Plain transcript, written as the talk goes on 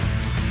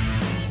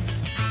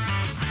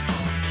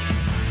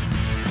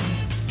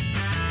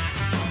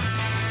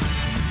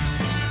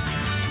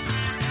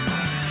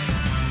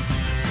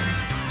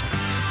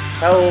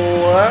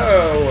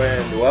Hello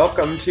and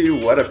welcome to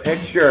What a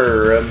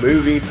Picture, a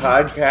movie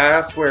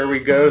podcast where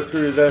we go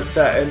through the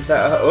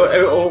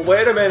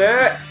wait a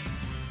minute.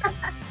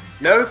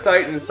 No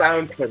sight and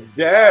sound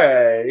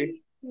today.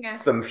 Yeah.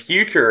 Some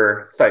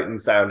future sight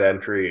and sound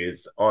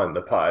entries on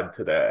the pod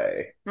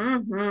today.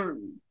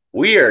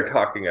 We are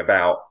talking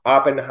about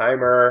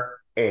Oppenheimer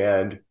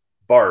and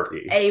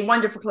Barbie. A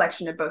wonderful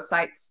collection of both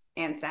sights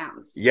and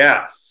sounds.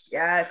 Yes.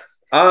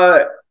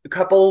 A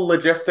couple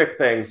logistic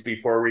things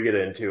before we get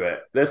into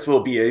it. This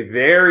will be a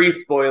very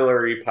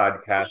spoilery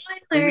podcast.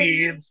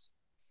 Please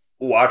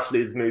watch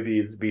these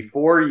movies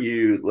before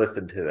you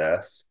listen to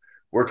this.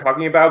 We're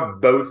talking about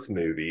both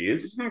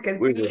movies. Because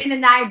Ian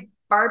and I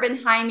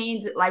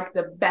Barbenheimed like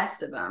the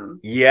best of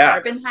them.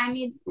 Yes.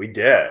 Barbenheimed? We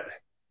did.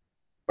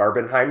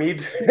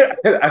 Barbenheimed?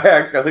 I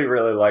actually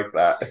really like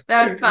that.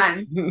 That was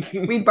fun.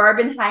 We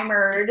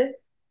Barbenheimered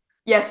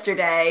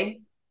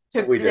yesterday.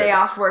 Took the day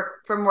off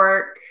from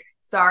work.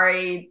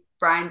 Sorry,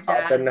 Brian's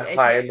dad.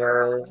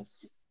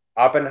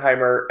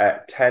 Oppenheimer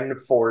at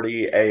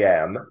 10:40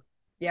 a.m.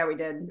 Yeah, we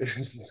did. It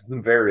was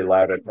very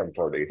loud at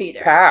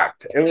 10:40.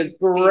 Packed. It was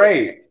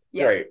great.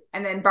 Yeah. Great.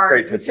 And then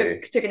Barbie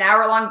took an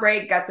hour-long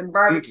break, got some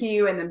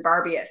barbecue, and then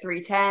Barbie at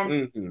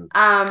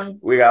 3:10.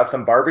 We got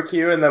some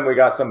barbecue, and then we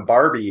got some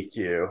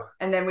barbecue.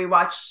 And then we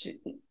watched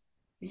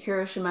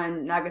Hiroshima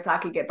and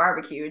Nagasaki get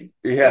barbecued.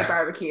 Yeah.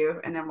 Barbecue,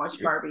 and then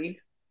watched Barbie.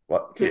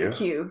 What?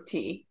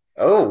 QT.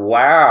 Oh,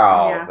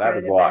 wow. Yeah, that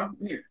is a lot.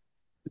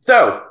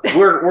 So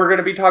we're going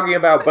to be talking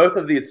about both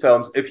of these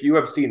films. If you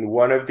have seen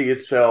one of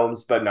these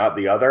films but not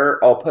the other,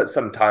 I'll put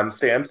some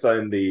timestamps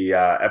in the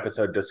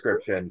episode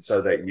description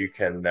so that you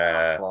can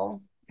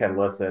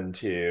listen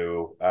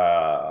to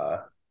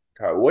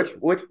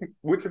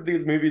which of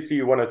these movies do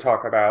you want to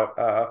talk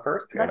about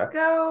first, Hannah? Let's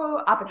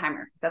go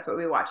Oppenheimer. That's what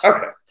we watched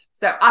first.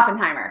 So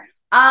Oppenheimer.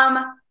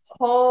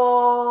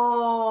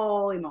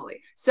 Holy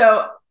moly.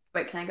 So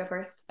wait, can I go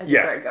first? I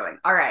just started going.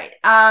 All right.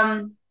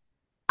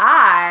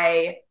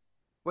 I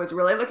was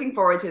really looking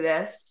forward to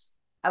this.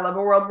 I love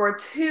a World War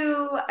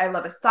II. I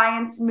love a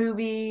science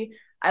movie.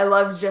 I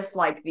love just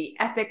like the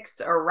ethics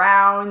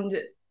around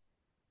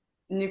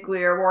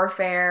nuclear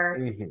warfare.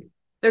 Mm-hmm.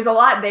 There's a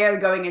lot there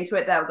going into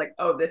it that I was like,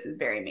 oh, this is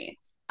very me.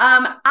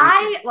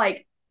 I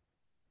like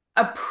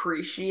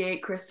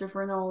appreciate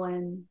Christopher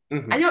Nolan.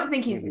 Mm-hmm. I don't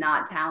think he's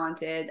not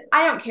talented.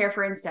 I don't care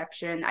for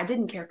Inception. I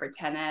didn't care for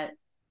Tenet.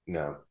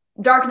 No.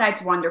 Dark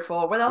Knight's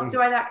wonderful. What else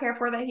do I not care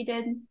for that he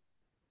did?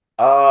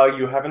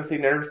 You haven't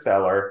seen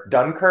Interstellar.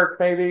 Dunkirk,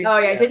 maybe? Oh,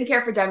 yeah. I didn't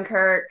care for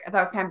Dunkirk. I thought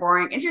it was kind of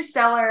boring.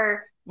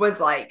 Interstellar was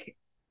like,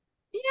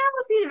 yeah,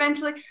 we'll see it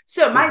eventually.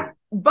 So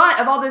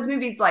but of all those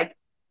movies, like,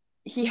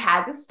 he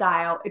has a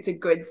style. It's a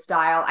good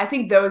style. I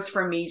think those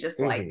for me, just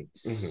like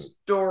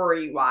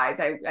story-wise,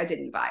 I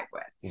didn't vibe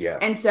with. Yeah.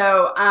 And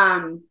so,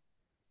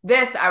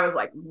 this I was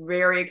like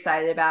very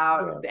excited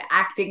about. Yeah. The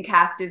acting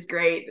cast is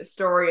great. The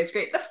story is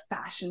great. The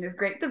fashion is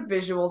great. The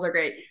visuals are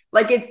great.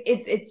 Like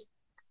it's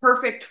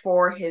perfect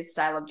for his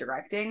style of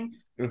directing.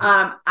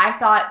 I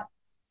thought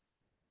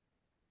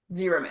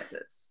zero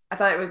misses. I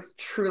thought it was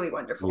truly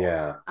wonderful.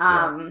 Yeah.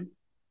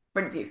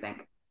 What did you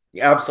think?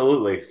 Yeah,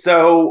 absolutely.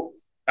 So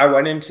I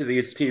went into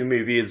these two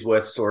movies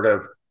with sort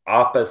of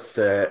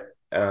opposite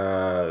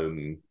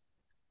reasons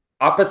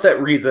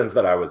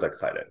that I was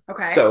excited.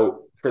 Okay.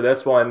 So for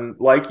this one,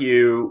 like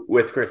you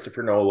with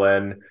Christopher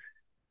Nolan,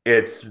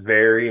 it's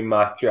very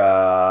much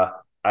I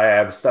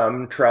have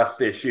some trust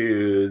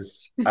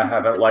issues. I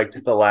haven't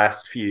liked the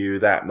last few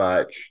that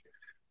much.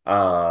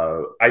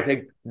 I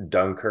think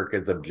Dunkirk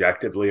is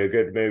objectively a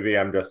good movie.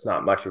 I'm just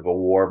not much of a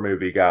war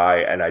movie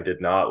guy, and I did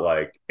not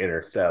like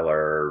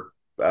Interstellar,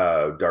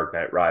 Dark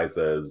Knight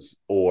Rises,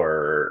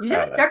 or you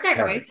didn't like Dark Knight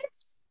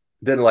Rises?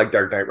 Didn't like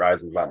Dark Knight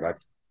Rises that much.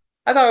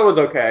 I thought it was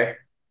okay.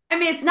 I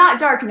mean, it's not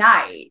Dark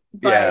Knight,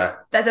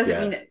 but that doesn't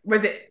mean it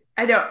was it.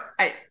 I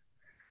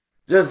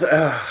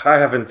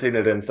haven't seen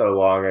it in so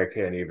long. I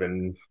can't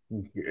even.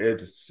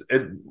 It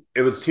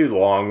was too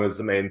long was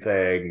the main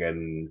thing,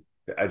 and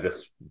I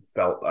just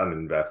felt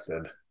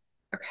uninvested.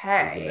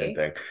 Okay.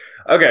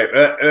 Okay.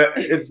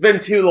 It's been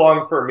too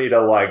long for me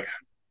to like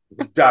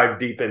dive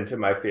deep into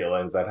my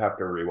feelings. I'd have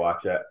to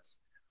rewatch it.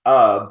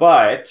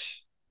 But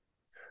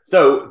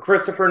so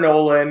Christopher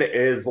Nolan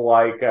is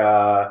like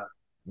a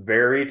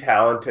very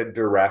talented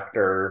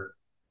director,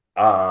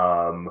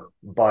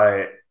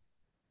 but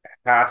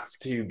has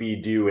to be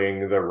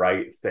doing the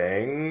right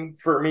thing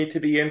for me to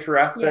be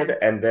interested. Yeah.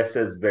 And this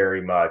is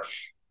very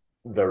much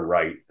the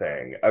right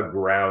thing. A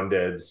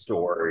grounded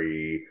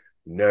story,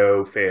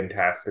 no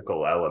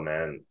fantastical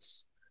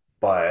elements,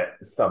 but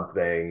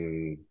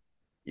something,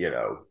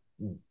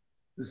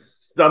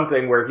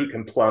 something where he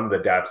can plumb the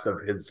depths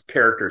of his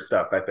character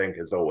stuff, I think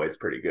is always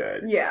pretty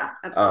good. Yeah,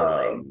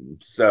 absolutely.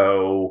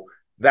 So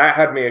that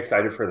had me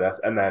excited for this.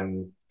 And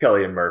then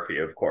Cillian Murphy,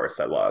 of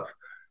course, I love.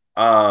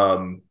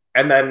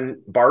 And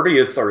then Barbie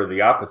is sort of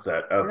the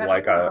opposite of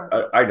like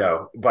I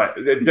know, but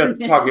just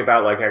talking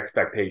about like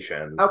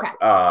expectations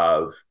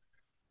of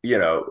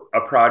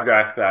a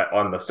project that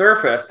on the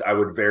surface I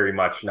would very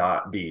much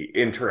not be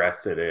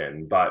interested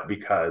in, but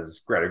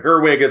because Greta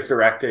Gerwig is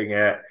directing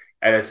it,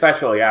 and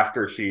especially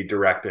after she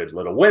directed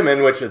Little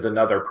Women, which is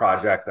another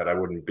project that I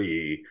wouldn't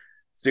be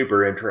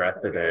super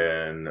interested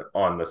in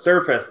on the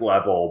surface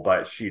level,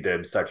 but she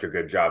did such a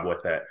good job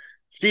with it.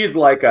 She's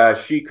like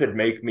she could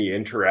make me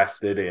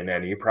interested in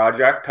any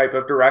project type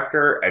of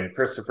director, and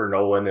Christopher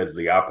Nolan is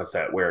the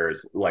opposite,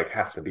 whereas like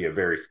has to be a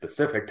very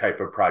specific type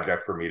of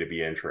project for me to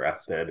be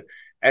interested.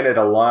 And it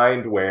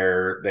aligned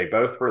where they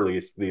both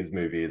released these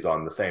movies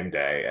on the same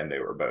day, and they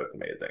were both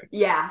amazing.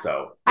 Yeah,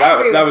 so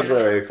that was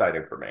really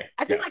exciting for me.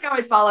 I feel like I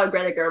would follow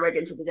Greta Gerwig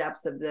into the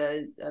depths of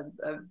the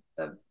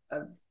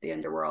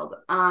underworld.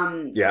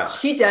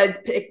 She does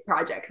pick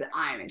projects that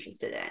I'm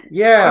interested in.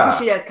 Yeah, because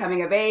she does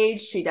coming of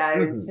age, she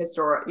does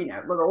historic,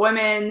 Little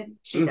Women,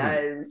 she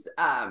does.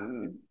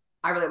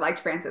 I really liked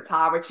Frances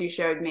Ha, which you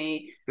showed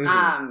me,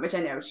 which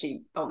I know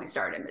she only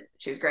starred in, but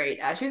she was great.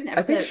 She was an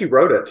episode. I think she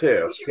wrote it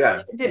too.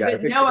 But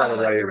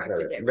Noah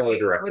directed it.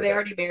 Were they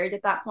already married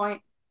at that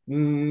point?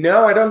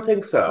 No, I don't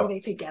think so. Were they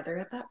together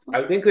at that point?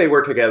 I think they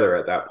were together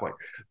at that point.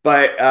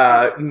 But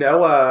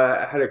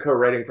Noah had a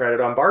co-writing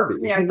credit on Barbie.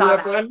 Yeah, I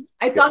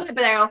thought that,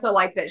 but I also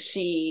like that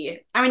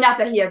not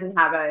that he doesn't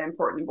have an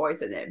important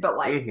voice in it, but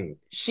like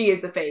she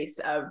is the face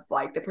of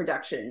like the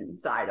production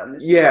side on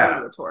this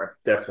media tour.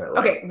 Definitely.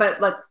 Okay,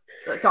 but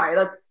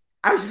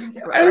I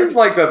just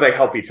like that they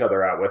help each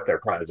other out with their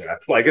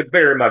projects. Like it's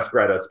very much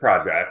Greta's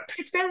project.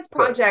 It's Greta's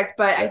project,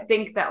 but I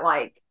think that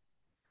like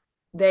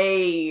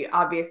they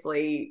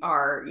obviously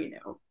are,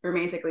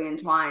 romantically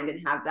entwined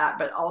and have that,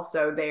 but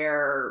also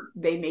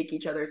they make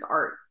each other's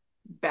art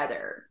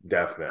better.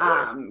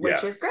 Definitely.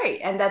 Which is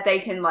great. And that they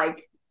can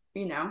like,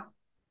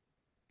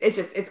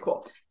 it's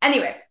cool.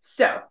 Anyway,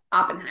 so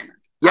Oppenheimer.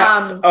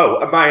 Yes.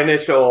 My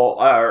initial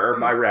or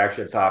my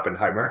reaction to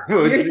Oppenheimer.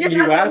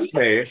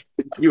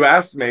 You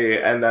asked me,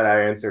 and then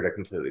I answered a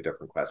completely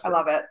different question. I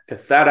love it. To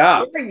set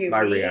up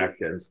my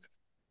reactions.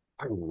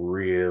 I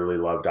really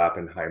loved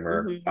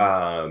Oppenheimer.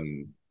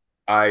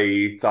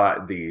 I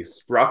thought the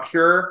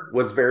structure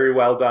was very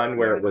well done,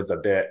 where it was a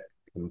bit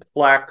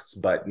complex,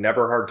 but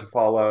never hard to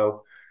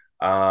follow.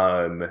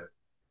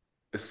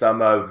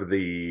 Some of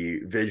the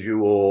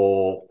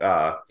visual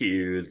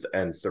cues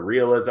and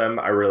surrealism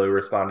I really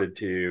responded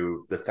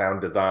to. The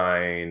sound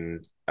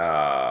design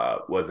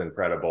was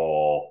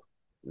incredible.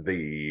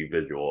 The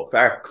visual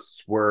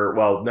effects were,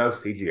 no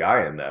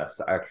CGI in this,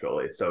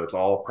 actually. So it's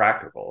all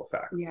practical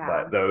effects. Yeah.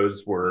 But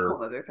those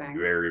were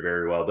very,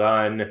 very well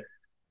done.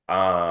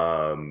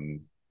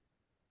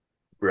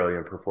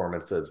 Brilliant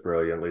performances,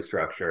 brilliantly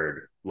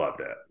structured. Loved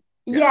it.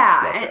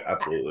 Yeah. Loved it.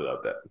 Absolutely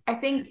loved it. I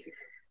think,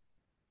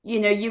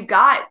 you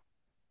got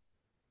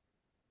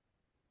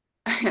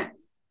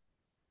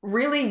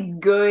really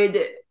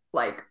good,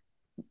 like,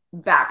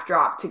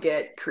 backdrop to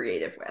get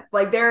creative with.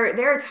 Like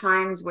there are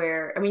times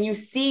where you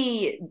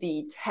see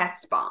the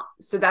test bomb,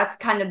 so that's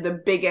kind of the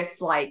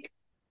biggest like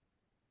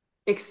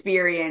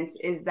experience,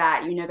 is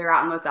that they're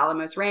out in Los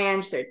Alamos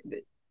Ranch.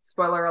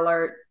 Spoiler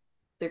alert,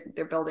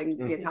 they're building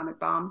the atomic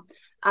bomb,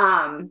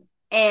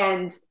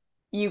 and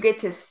you get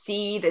to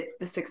see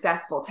the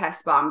successful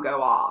test bomb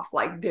go off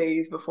like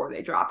days before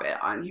they drop it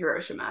on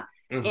Hiroshima.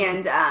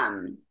 And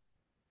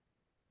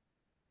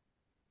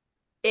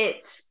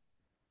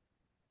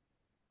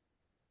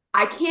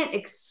I can't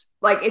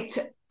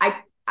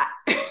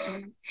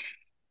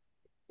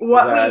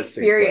what we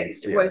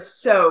experienced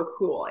was so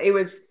cool. It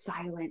was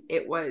silent.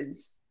 It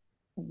was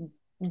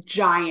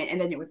giant, and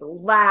then it was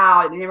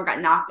loud, and it never got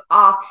knocked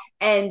off.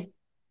 And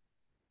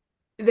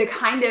the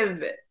kind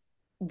of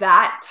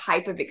that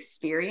type of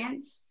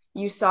experience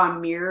you saw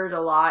mirrored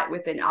a lot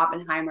within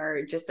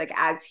Oppenheimer, just like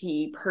as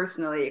he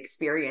personally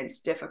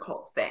experienced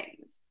difficult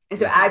things. And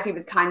so as he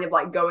was kind of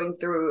like going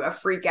through a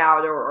freak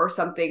out or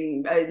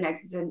something, an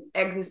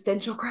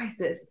existential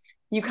crisis,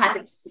 you kind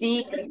of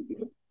see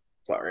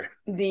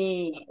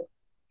the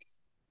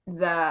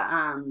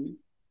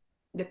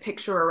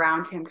picture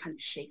around him kind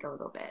of shake a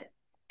little bit.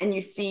 And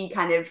you see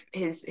kind of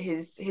his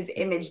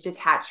image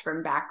detached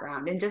from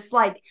background, and just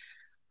like,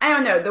 I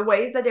don't know, the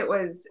ways that it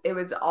was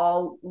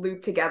all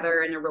looped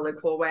together in a really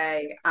cool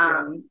way.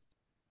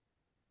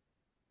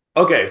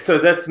 Okay, so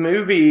this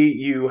movie,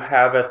 you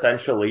have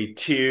essentially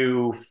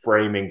two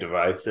framing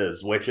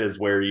devices, which is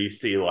where you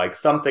see like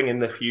something in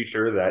the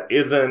future that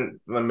isn't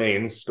the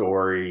main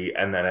story,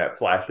 and then it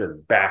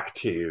flashes back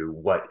to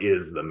what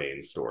is the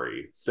main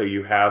story. So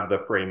you have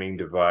the framing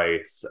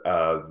device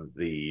of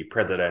the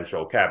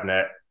presidential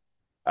cabinet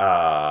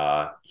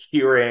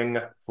hearing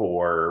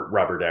for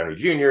Robert Downey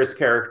Jr.'s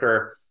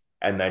character,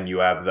 and then you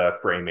have the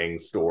framing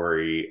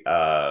story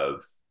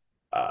of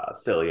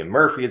Cillian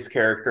Murphy's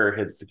character,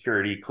 his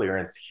security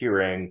clearance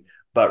hearing,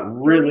 but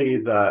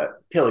really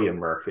Cillian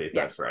Murphy.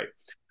 That's right.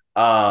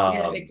 We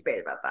had a big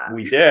debate about that.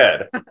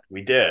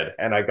 We did,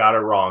 and I got it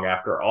wrong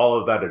after all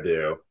of that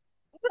ado.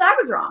 But I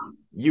was wrong.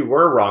 You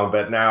were wrong,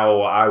 but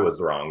now I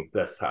was wrong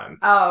this time.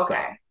 Oh, okay.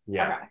 So,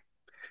 yeah. Okay.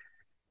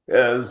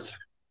 As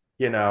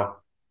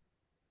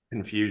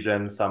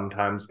confusion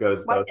sometimes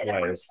goes What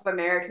both ways. of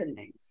American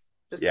names?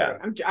 Just Yeah.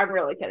 kidding. I'm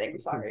really kidding. I'm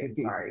sorry. I'm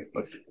sorry,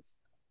 listeners.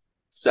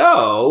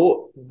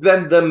 So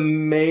then the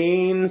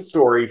main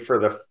story for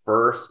the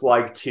first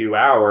like 2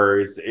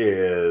 hours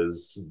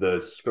is the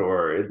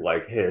story,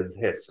 like his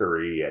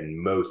history and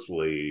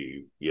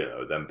mostly,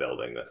 them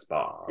building this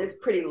bomb. It's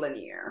pretty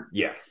linear.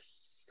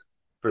 Yes,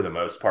 for the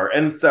most part.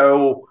 And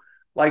so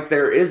like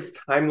there is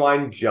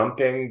timeline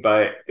jumping,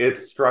 but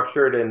it's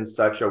structured in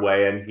such a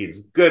way and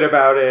he's good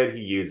about it.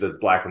 He uses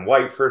black and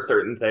white for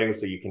certain things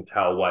so you can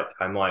tell what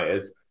timeline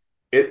is.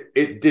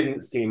 It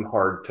didn't seem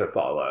hard to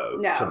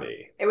follow to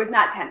me. It was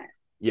not Tenet.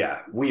 Yeah,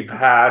 we've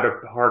had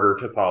harder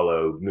to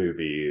follow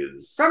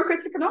movies from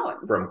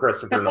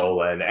Christopher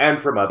Nolan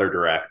and from other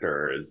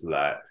directors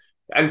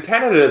and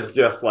Tenet is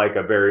just like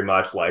a very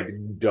much like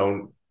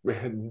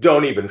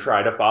don't even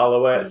try to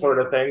follow it sort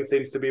of thing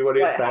seems to be what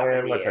he's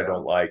saying, which I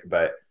don't like,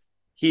 but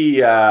he's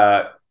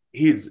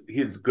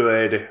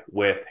good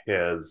with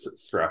his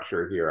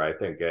structure here. I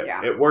think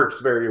it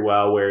works very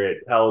well where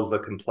it tells a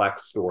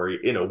complex story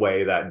in a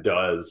way that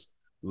does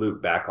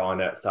loop back on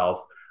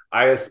itself.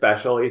 I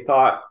especially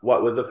thought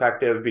what was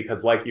effective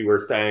because like you were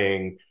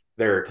saying,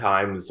 there are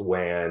times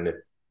when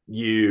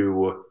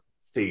you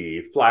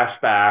see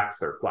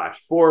flashbacks or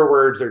flash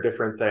forwards or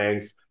different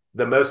things.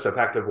 The most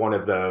effective one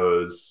of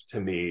those to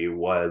me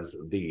was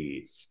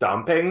the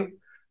stomping.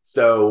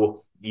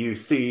 So you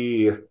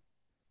see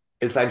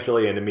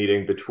essentially in a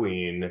meeting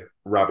between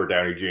Robert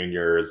Downey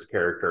Jr.'s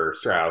character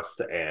Strauss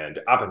and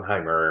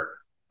Oppenheimer,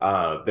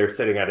 they're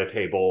sitting at a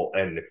table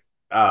and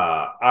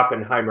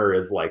Oppenheimer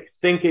is like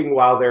thinking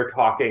while they're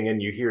talking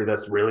and you hear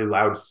this really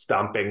loud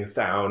stomping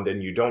sound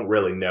and you don't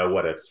really know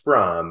what it's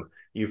from.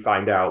 You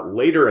find out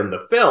later in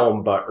the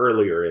film, but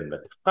earlier in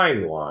the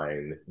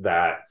timeline,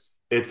 that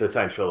it's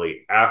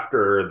essentially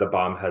after the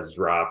bomb has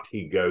dropped,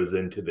 he goes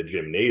into the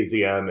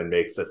gymnasium and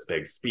makes this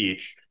big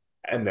speech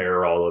and there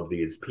are all of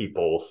these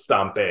people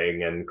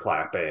stomping and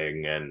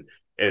clapping and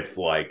it's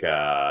like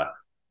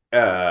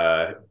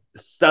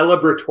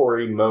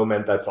celebratory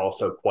moment that's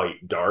also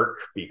quite dark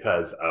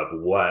because of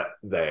what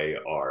they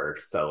are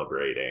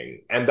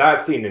celebrating. And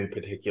that scene in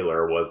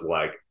particular was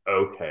like,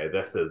 okay,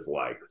 this is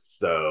like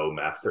so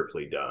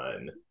masterfully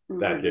done.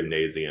 That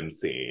gymnasium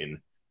scene.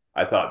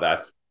 I thought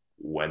that's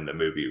when the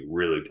movie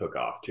really took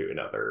off to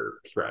another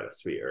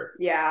stratosphere.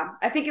 Yeah,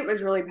 I think it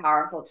was really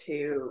powerful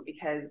too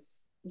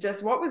because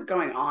just what was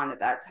going on at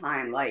that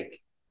time, like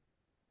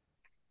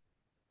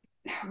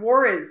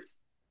war is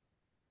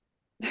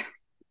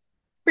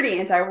pretty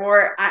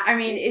anti-war. I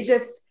mean, it's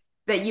just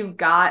that you've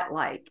got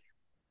like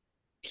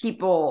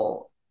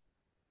people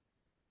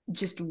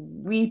just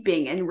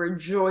weeping and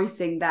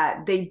rejoicing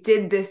that they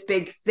did this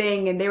big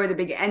thing and they were the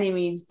big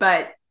enemies,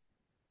 but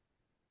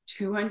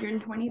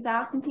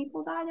 220,000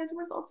 people died as a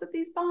result of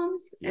these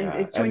bombs. Yeah, and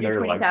it's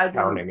 220,000. Like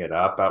counting it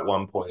up at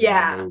one point in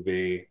the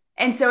movie.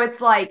 And so it's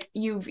like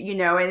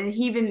and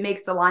he even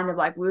makes the line of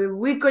like,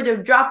 we could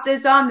have dropped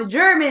this on the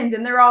Germans,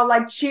 and they're all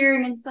like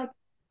cheering, and it's like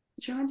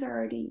the Germans are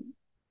already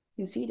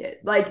conceded.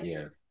 Like,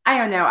 I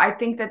don't know. I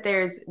think that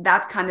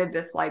that's kind of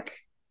this like,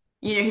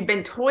 he'd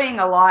been toying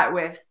a lot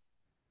with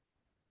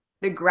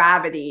the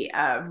gravity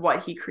of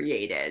what he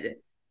created.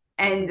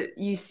 And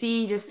you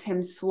see just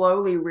him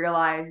slowly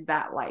realize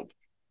that like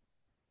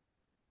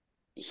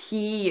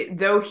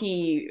though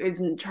he is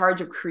in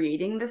charge of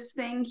creating this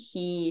thing,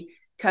 he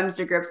comes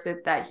to grips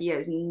with that he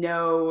has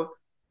no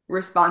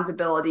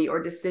responsibility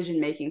or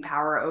decision-making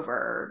power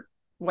over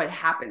what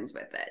happens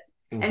with it.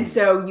 And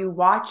so you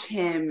watch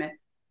him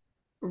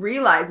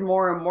realize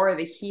more and more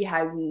that he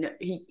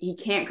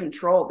can't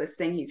control this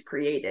thing he's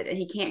created, and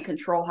he can't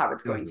control how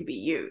it's going to be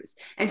used.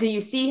 And so you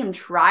see him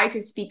try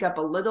to speak up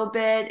a little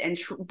bit,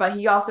 but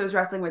he also is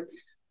wrestling with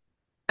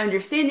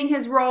understanding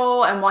his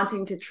role and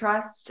wanting to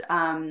trust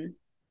the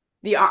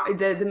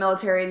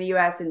military in the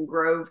US, and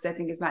Groves, I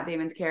think, is Matt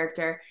Damon's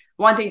character,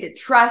 wanting to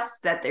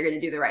trust that they're going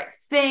to do the right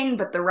thing,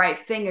 but the right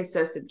thing is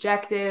so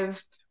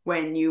subjective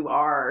when you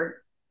are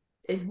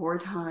in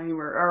wartime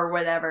or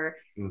whatever.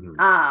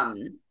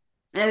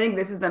 And I think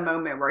this is the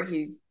moment where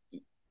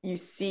you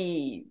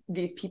see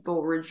these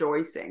people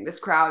rejoicing, this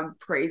crowd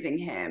praising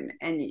him,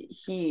 and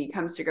he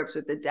comes to grips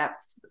with the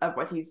depth of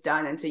what he's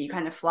done. And so you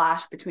kind of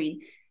flash between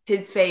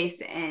his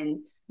face and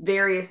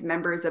various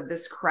members of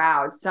this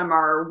crowd. Some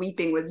are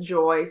weeping with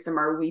joy, some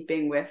are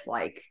weeping with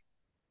like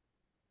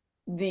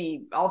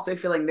also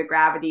feeling the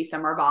gravity,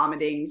 some are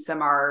vomiting,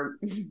 some are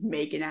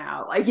making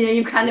out. Like,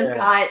 you've kind of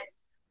got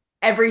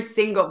every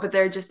single, but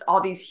they're just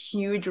all these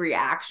huge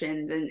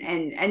reactions,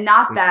 and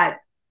not that,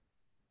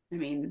 I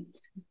mean,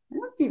 I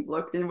don't know if you've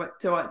looked into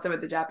what some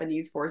of the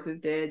Japanese forces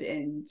did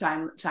in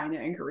China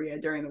and Korea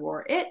during the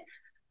war.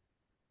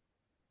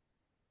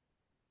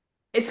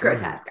 It's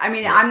grotesque. I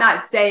mean, I'm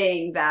not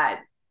saying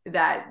that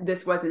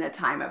this wasn't a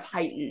time of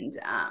heightened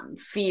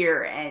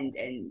fear and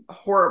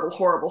horrible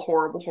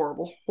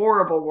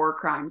war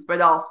crimes, but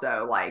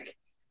also like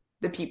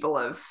the people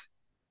of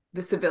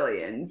the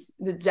civilians,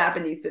 the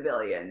Japanese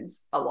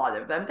civilians, a lot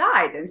of them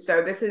died. And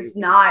so this is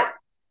not,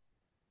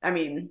 I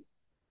mean,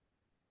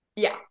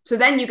 Yeah. So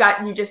then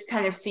you just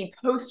kind of see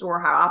post-war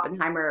how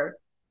Oppenheimer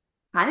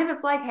kind of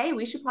is like, hey,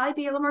 we should probably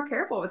be a little more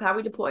careful with how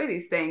we deploy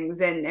these things.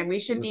 And we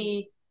should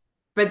be,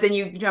 but then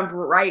you jump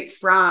right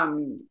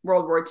from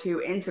World War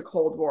II into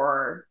Cold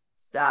War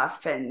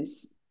stuff and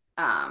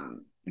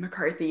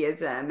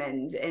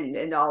McCarthyism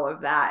and all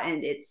of that.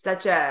 And it's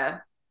such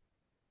a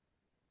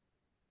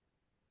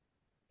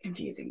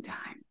confusing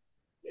time.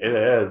 It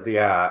is,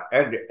 yeah.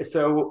 And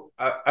so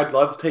I'd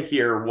love to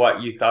hear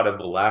what you thought of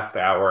the last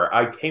hour.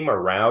 I came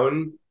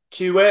around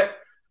to it,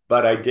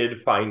 but I did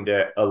find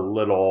it a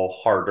little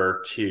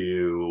harder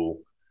to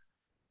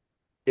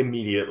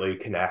immediately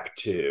connect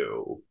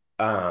to.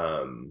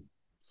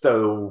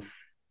 So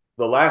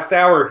the last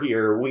hour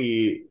here,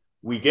 we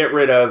get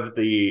rid of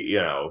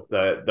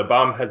the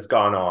bomb has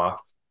gone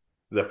off,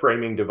 the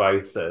framing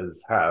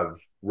devices have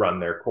run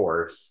their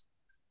course,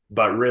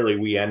 but really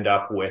we end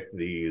up with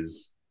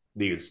these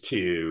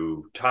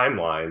two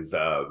timelines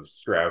of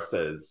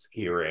Strauss's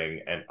hearing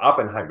and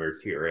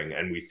Oppenheimer's hearing,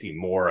 and we see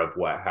more of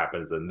what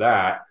happens in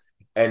that.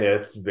 And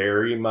it's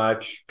very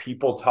much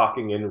people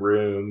talking in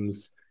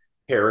rooms,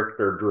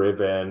 character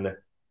driven.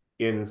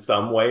 In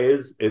some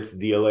ways, it's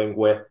dealing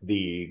with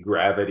the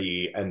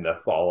gravity and the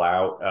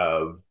fallout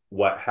of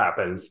what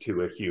happens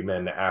to a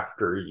human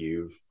after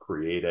you've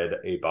created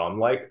a bomb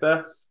like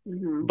this.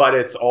 Mm-hmm. But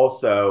it's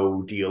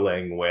also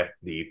dealing with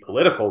the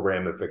political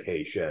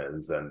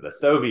ramifications and the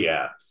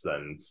Soviets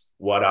and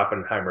what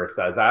Oppenheimer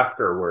says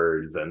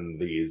afterwards and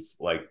these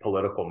like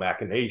political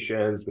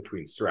machinations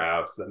between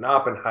Strauss and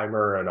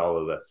Oppenheimer and all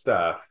of this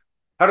stuff.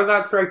 How did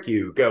that strike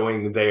you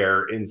going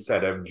there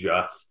instead of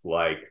just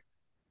like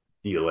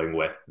dealing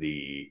with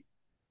the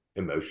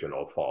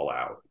emotional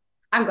fallout?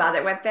 I'm glad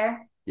it went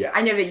there. Yeah.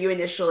 I know that you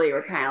initially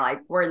were kind of like,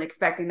 weren't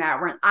expecting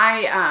that.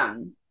 I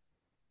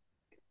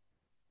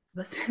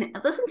listen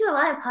to a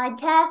lot of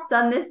podcasts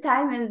on this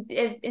time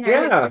in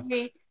our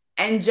history,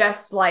 and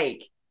just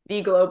like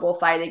the global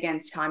fight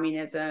against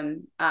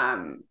communism,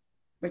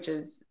 which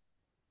is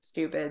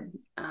stupid.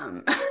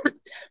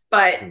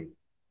 But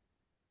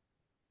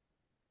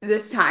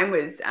this time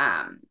was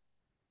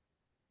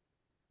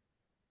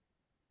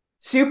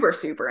super,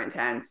 super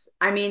intense.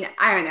 I mean,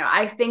 I don't know.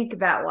 I think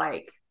that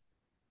like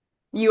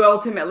you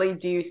ultimately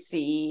do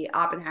see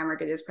Oppenheimer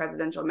get his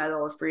Presidential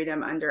Medal of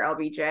Freedom under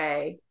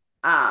LBJ.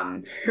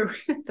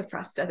 The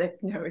prosthetic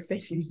nose they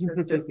used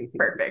was just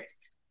perfect.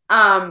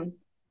 But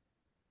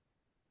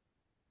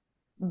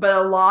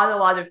a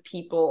lot of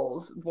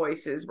people's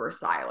voices were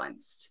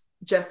silenced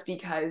just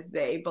because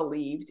they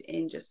believed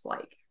in just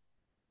like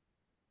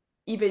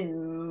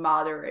even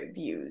moderate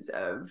views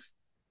of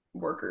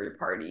worker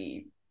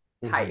party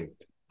type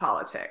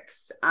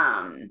politics.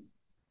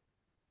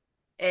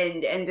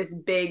 And this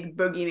big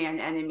boogeyman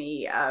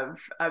enemy of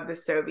the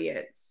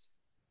Soviets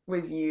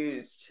was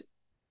used,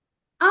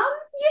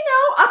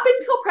 up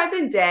until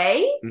present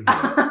day,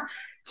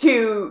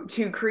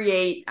 to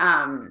create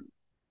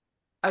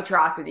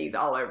atrocities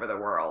all over the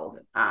world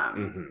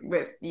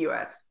with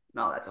U.S.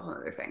 No, that's a whole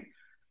other thing.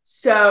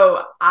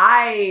 So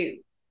I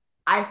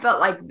felt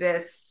like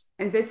this,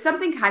 and it's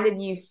something kind of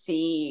you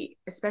see,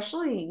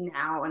 especially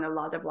now in a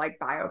lot of like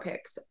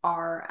biopics,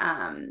 are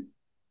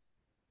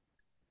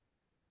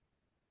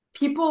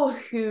people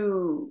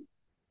who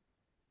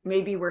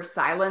maybe were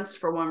silenced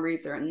for one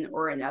reason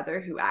or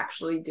another who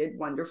actually did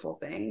wonderful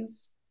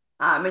things.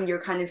 And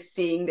you're kind of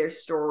seeing their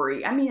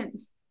story. I mean,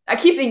 I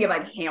keep thinking of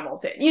like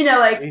Hamilton,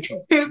 like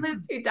who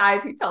lives, who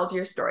dies, who tells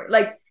your story.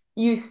 Like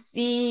you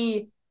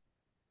see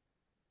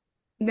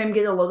them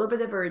get a little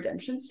bit of a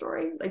redemption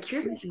story. Like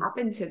here's what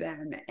happened to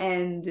them.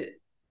 And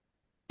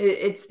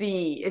it's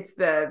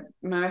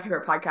one of my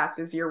favorite podcasts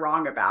is You're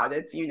Wrong About.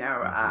 It's,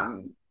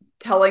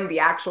 telling the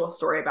actual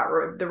story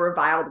about the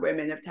reviled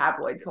women of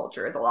tabloid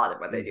culture is a lot of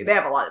what they do. They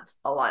have a lot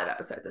of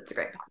episodes. It's a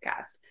great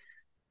podcast.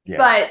 Yeah.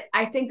 But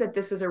I think that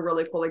this was a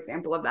really cool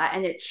example of that.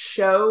 And it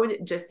showed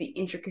just the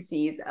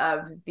intricacies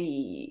of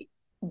the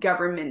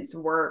government's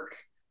work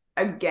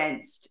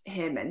against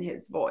him and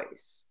his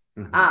voice.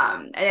 And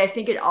I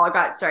think it all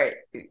got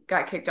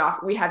kicked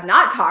off. We have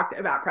not talked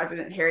about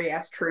President Harry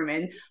S.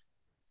 Truman,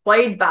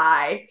 played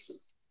by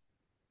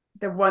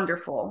the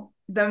wonderful,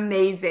 the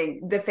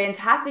amazing, the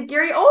fantastic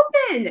Gary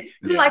Oldman,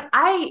 who I'm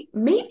trying to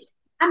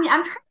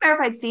remember if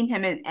I'd seen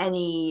him in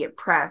any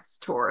press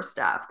tour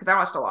stuff, because I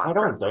watched a lot of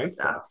press tour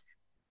stuff.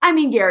 I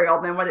mean, Gary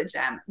Oldman, what a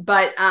gem.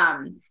 But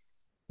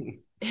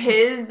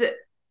his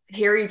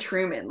Harry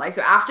Truman, like,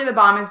 so after the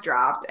bomb is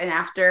dropped and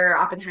after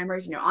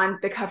Oppenheimer's, on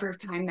the cover of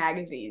Time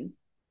magazine,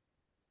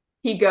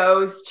 he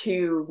goes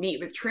to meet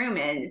with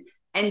Truman,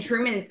 and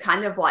Truman's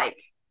kind of like,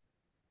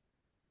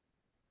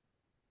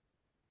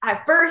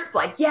 at first,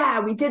 like, yeah,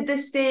 we did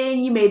this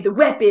thing. You made the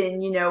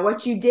weapon.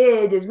 What you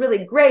did is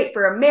really great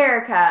for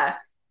America.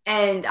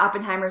 And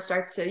Oppenheimer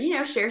starts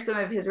to, share some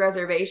of his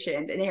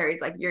reservations. And Harry's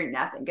like, you're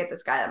nothing. Get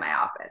this guy out of my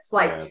office.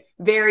 Like,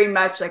 very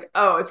much like,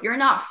 oh, if you're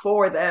not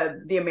for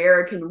the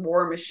American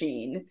war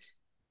machine,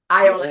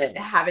 I don't want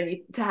to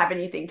have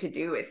anything to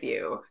do with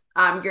you.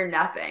 You're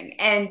nothing.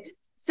 And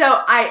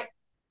so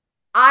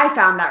I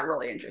found that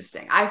really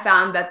interesting. I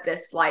found that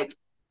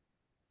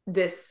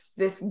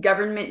this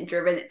government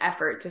driven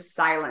effort to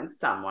silence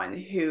someone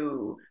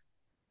who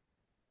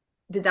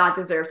did not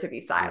deserve to be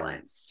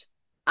silenced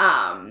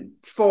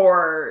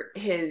for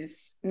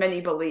his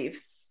many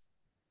beliefs,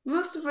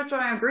 most of which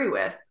I agree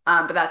with,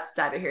 but that's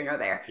neither here nor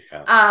there.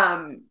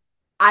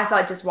 I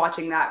thought just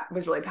watching that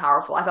was really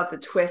powerful. I thought the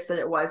twist that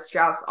it was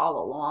Strauss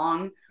all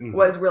along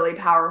was really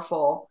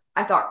powerful.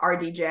 I thought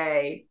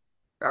RDJ,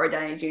 Robert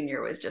Downey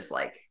Jr. was just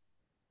like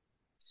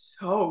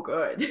so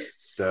good.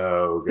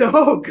 So good.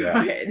 So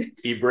good. Yeah.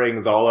 He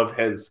brings all of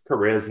his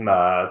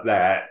charisma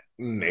that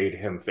made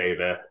him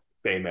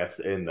famous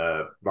in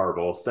the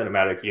Marvel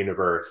Cinematic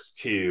Universe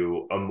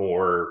to a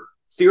more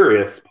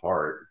serious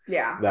part.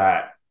 Yeah.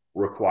 That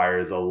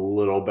requires a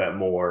little bit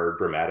more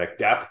dramatic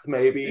depth,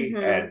 maybe,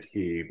 and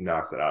he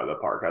knocks it out of the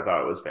park. I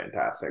thought it was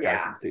fantastic. Yeah.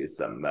 I can see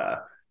some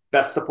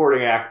best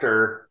supporting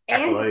actor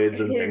accolades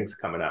and things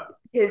coming up.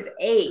 His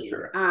age,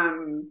 sure.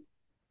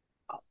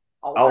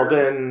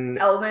 Alden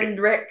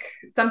Rick,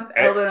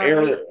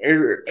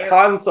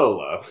 Han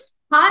Solo.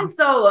 Han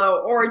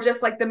Solo, or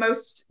just like the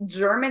most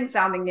German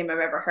sounding name I've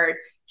ever heard.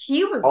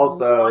 He was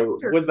also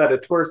wonderful. Would that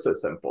it were so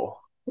simple.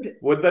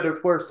 Would that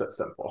it were so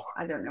simple.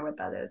 I don't know what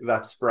that is.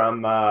 That's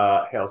from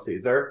Hail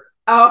Caesar.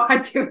 Oh, I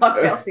do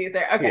love Hail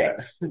Caesar. Okay,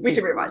 we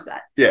should rewatch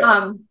that.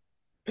 Yeah.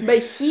 But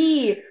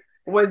he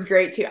was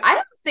great too. I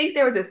don't think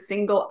there was a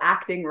single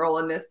acting role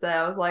in this that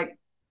I was like,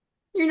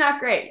 "You're not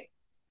great."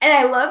 And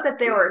I love that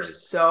there were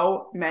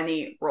so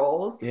many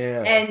roles,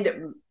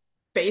 and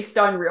based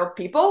on real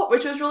people,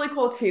 which was really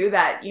cool too.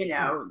 That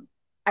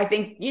I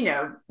think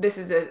this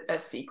is a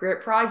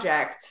secret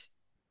project.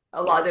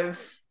 A lot of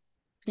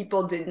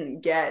people didn't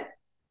get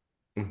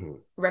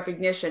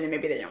recognition, and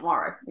maybe they didn't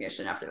want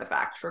recognition after the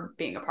fact for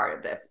being a part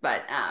of this.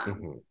 But I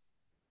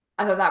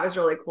thought that was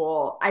really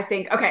cool. I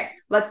think,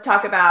 let's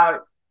talk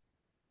about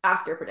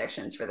Oscar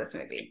predictions for this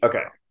movie.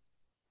 Okay.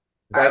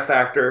 Best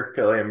actor,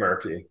 Cillian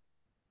Murphy.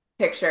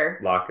 Picture.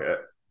 Lock.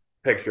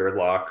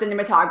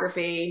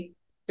 Cinematography,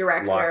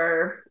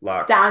 director,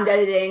 Lock. Sound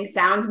editing,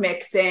 sound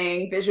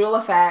mixing, visual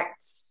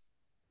effects.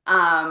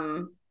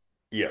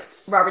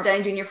 Yes. Robert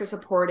Downey Jr. for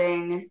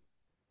supporting.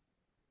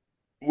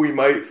 We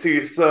might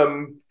see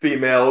some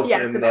females.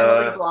 Yeah, some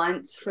Emily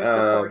Blunt for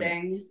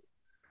supporting.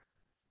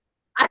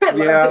 I would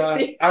love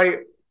to see. I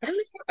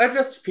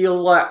just feel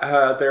like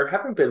there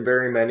haven't been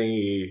very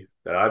many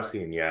that I've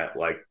seen yet,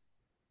 like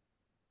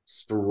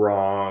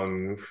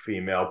strong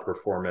female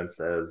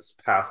performances.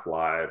 Past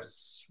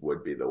Lives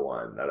would be the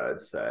one that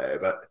I'd say,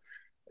 but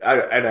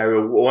I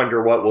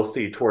wonder what we'll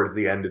see towards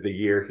the end of the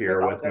year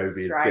here with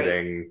movies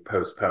getting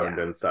postponed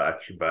and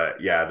such. But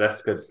yeah,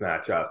 this could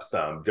snatch up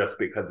some just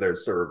because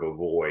there's sort of a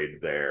void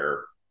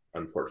there,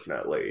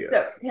 unfortunately.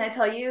 So can I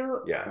tell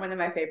you one of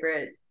my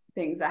favorite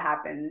things that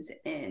happens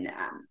in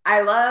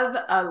I love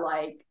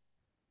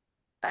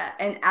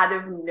an out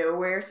of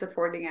nowhere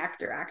supporting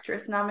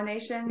actress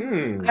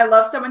nomination. I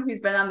love someone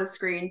who's been on the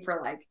screen for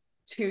like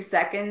 2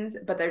 seconds,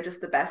 but they're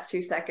just the best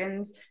 2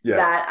 seconds.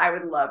 That I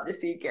would love to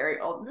see Gary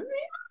Oldman.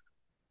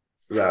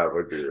 That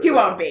would be really he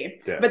won't be.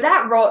 But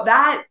that role,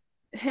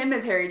 him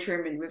as Harry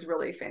Truman was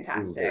really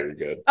fantastic. Very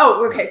good.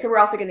 Oh, okay. So we're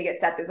also going to get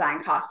set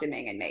design,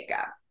 costuming, and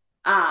makeup.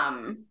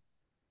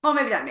 Well,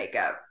 maybe not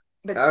makeup,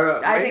 but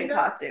I think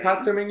costuming.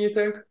 Costuming, you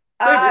think?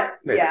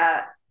 Maybe.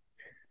 Yeah.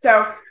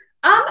 So,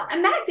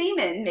 Matt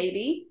Damon,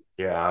 maybe.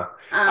 Yeah,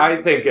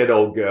 I think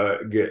it'll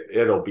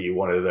be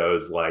one of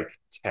those like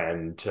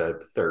 10 to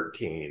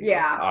 13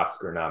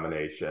 Oscar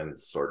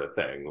nominations sort of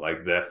thing.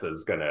 Like this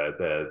is gonna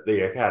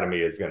the Academy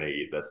is gonna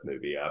eat this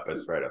movie up.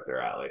 It's right up their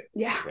alley.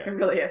 Yeah, it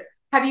really is.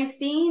 Have you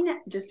seen?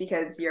 Just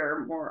because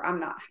you're more,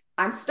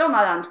 I'm still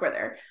not on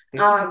Twitter.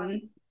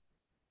 Again,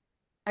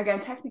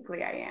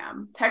 technically I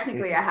am.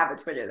 Technically, I have a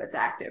Twitter that's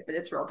active, but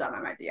it's real dumb.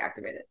 I might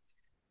deactivate it.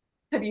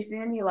 Have you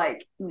seen any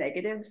like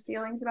negative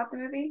feelings about the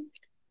movie?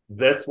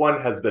 This one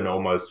has been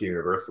almost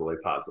universally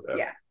positive.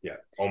 Yeah,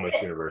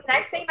 almost universally. Can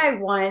I say my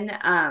one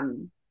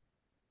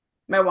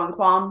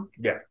qualm?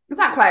 Yeah. It's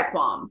not quite a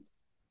qualm.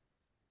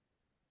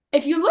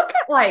 If you look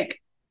at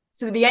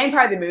so the beginning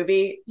part of the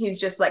movie, he's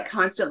just like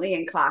constantly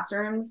in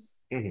classrooms.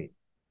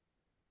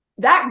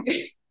 That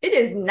it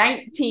is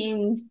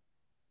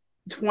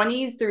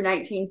 1920s through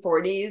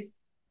 1940s.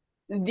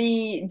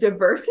 The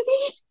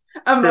diversity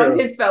among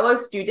his fellow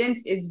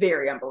students is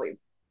very unbelievable.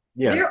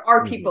 Yeah. There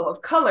are people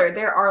of color.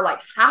 There are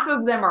half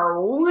of them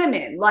are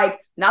women. Not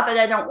that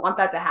I don't want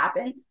that to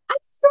happen. I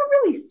just don't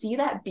really see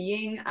that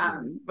being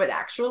what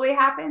actually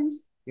happened.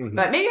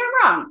 But maybe I'm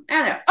wrong. I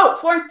don't know. Oh,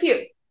 Florence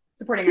Pugh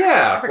supporting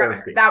actress. I forgot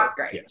her. That was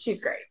great. Yes.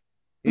 She's great.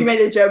 You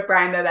made a joke,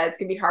 Brian, though, that it's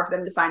gonna be hard for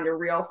them to find a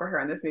reel for her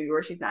in this movie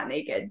where she's not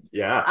naked.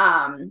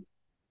 Yeah.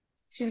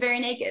 She's very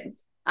naked.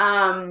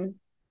 So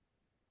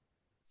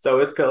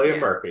is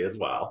Cillian Murphy as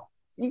well.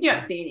 You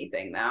can't see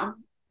anything though.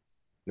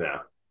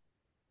 No.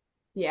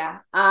 Yeah.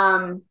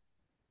 I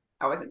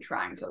wasn't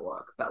trying to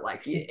look, but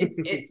it's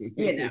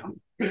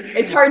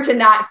it's hard to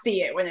not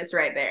see it when it's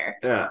right there.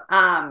 Yeah.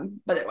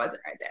 But it wasn't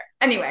right there.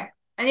 Anyway,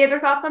 any other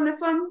thoughts on this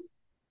one?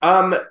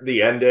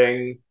 The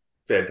ending,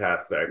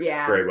 fantastic.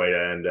 Yeah. Great way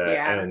to end it.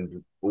 Yeah.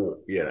 And,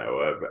 you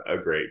know, a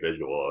great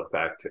visual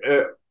effect.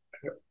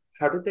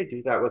 How did they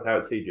do that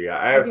without CGI?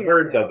 I I've do not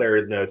heard that know. there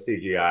is no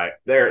CGI.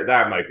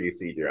 That might be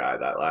CGI,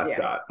 that last Yeah.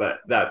 shot, but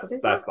That's what they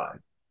said. that's fine.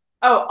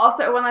 Oh,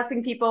 also one last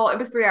thing, people. It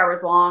was 3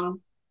 hours long.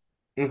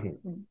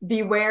 Mm-hmm.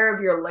 Beware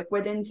of your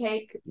liquid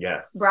intake.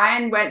 Yes.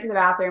 Brian went to the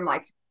bathroom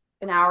like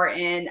an hour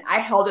in. I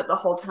held it the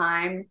whole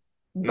time.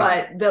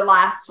 But Mm-hmm. the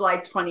last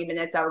like 20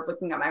 minutes, I was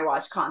looking at my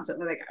watch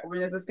constantly, like,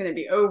 when is this going to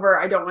be over?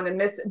 I don't want to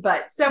miss it.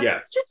 But so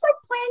Yes. just like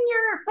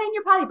plan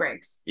your potty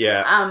breaks.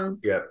 Yeah.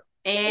 Yeah.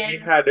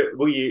 And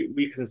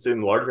We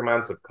consumed large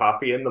amounts of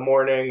coffee in the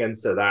morning, and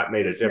so that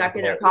made it snuck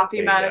in our difficult with coffee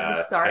a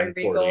mugs. Sorry, 10:40,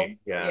 Regal.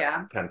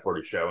 Yeah.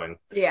 10:40 showing.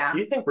 Yeah. Do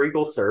you think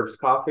Regal serves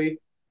coffee?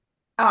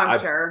 Oh, I'm I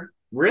sure.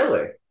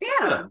 really? Yeah.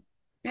 Huh.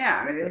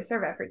 Yeah. I mean, they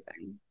serve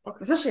everything, Okay.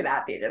 especially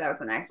that theater. That was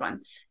the nice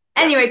one.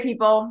 Yeah. Anyway,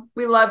 people,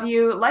 we love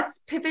you. Let's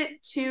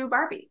pivot to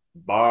Barbie.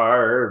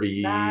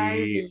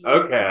 Barbie.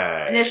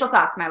 Okay. Initial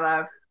thoughts, my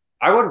love.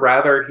 I would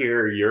rather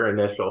hear your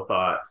initial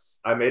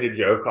thoughts. I made a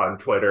joke on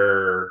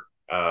Twitter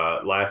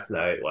last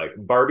night, like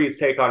Barbie's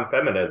take on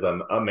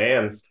feminism, a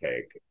man's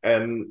take.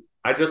 And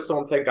I just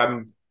don't think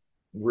I'm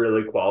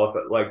really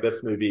qualified. Like,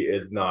 this movie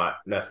is not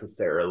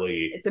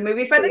necessarily It's a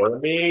movie for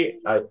me.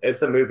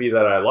 It's a movie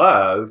that I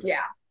love.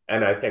 Yeah.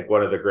 And I think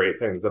one of the great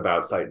things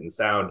about Sight and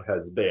Sound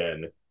has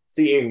been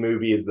seeing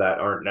movies that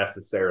aren't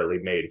necessarily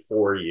made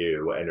for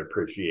you and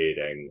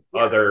appreciating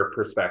other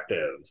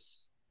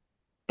perspectives.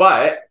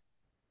 But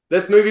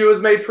this movie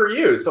was made for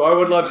you, so I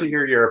would love to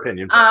hear your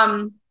opinion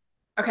first.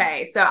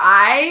 Okay, so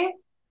I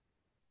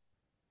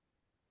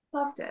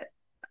loved it.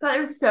 I thought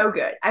it was so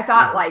good. I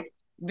thought like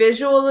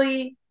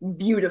visually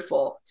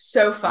beautiful,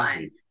 so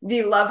fun.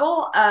 The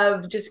level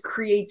of just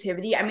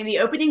creativity. I mean, the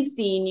opening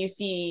scene, you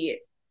see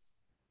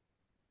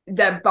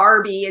that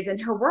Barbie is in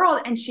her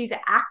world and she's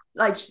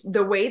like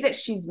the way that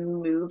she's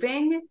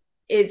moving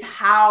is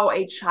how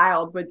a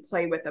child would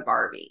play with a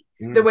Barbie.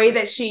 The way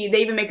that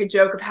they even make a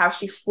joke of how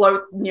she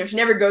floats, she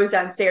never goes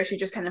downstairs. She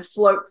just kind of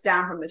floats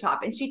down from the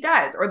top, and she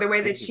does. Or the way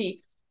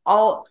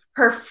that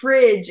her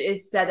fridge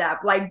is set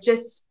up, like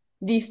just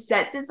the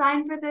set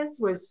design for this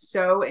was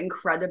so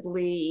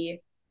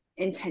incredibly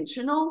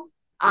intentional.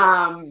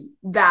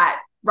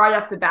 That right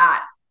off the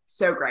bat,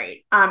 so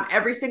great.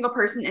 Every single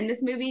person in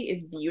this movie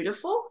is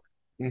beautiful.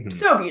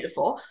 So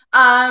beautiful.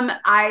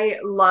 I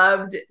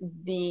loved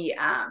the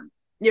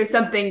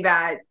something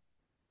that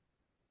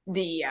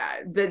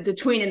the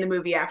tween in the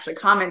movie actually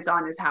comments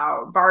on is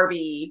how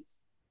Barbie,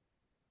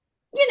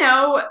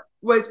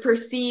 was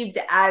perceived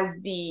as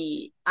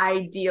the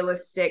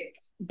idealistic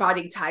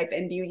body type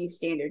and beauty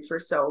standard for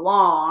so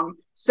long.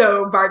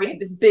 So Barbie had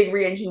this big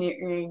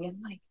re-engineering and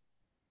like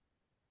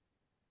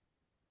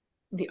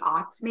the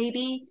aughts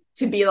maybe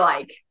to be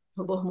like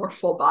a little more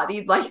full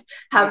bodied, like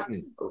have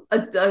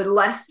a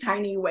less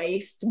tiny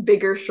waist,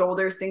 bigger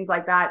shoulders, things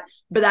like that.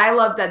 But I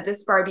love that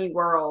this Barbie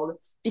world,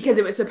 because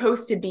it was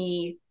supposed to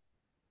be,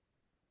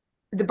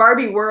 the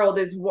Barbie world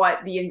is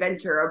what the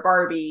inventor of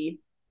Barbie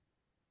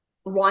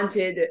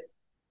wanted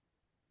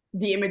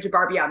the image of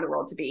Barbie out in the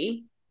world to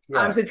be.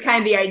 So it's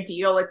kind of the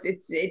ideal.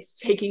 It's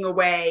taking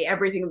away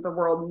everything that the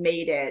world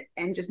made it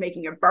and just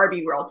making a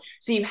Barbie world.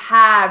 So you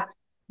have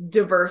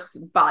diverse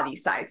body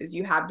sizes,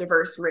 you have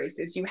diverse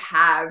races, you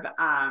have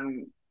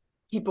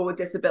people with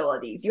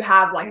disabilities, you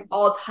have like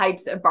all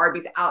types of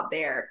Barbies out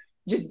there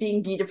just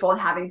being beautiful and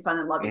having fun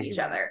and loving each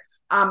other.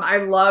 I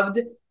loved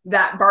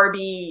that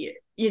Barbie,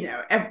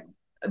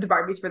 the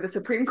Barbies for the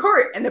Supreme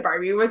Court and the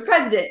Barbie was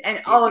president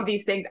and all of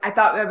these things. I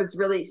thought that was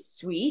really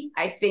sweet.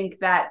 I think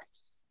that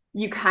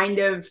you kind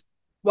of,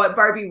 what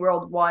Barbie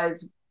world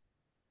was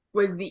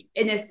the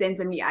innocence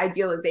and the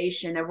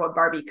idealization of what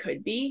Barbie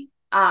could be.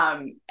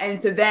 And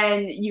so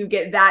then you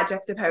get that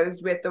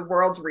juxtaposed with the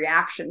world's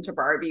reaction to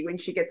Barbie when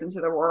she gets into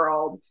the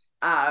world,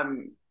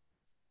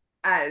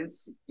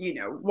 as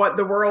what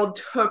the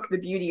world took the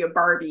beauty of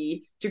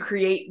Barbie to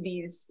create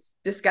these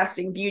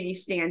disgusting beauty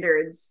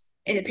standards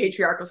in a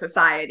patriarchal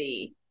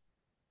society.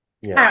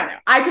 I don't know.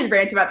 I could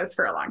rant about this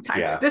for a long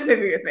time. This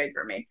movie was made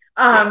for me.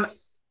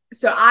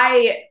 So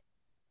I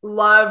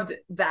loved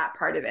that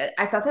part of it.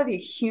 I thought that the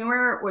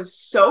humor was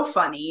so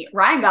funny.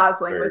 Ryan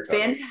Gosling was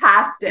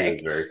fantastic. He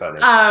was very funny.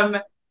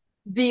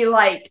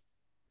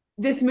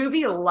 This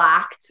movie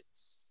lacked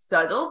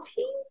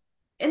subtlety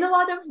in a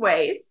lot of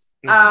ways.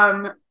 But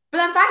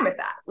I'm fine with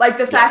that. Like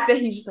the fact that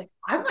he's just like,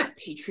 I want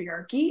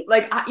patriarchy.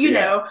 Like,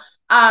 know,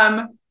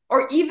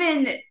 or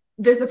even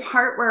there's a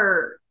part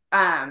where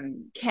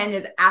Ken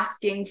is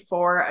asking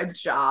for a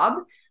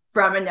job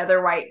from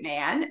another white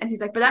man, and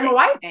he's like, but I'm a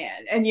white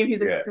man, and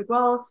he's like, it's like,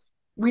 well,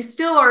 we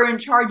still are in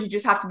charge, you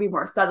just have to be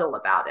more subtle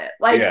about it.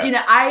 Like,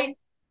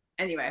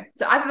 anyway,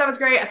 so I thought that was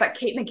great. I thought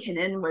Kate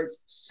McKinnon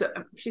was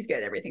she's good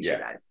at everything she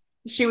does.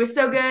 She was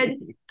so good.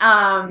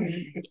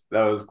 That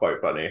was quite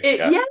funny.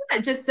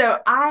 Just so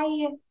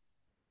I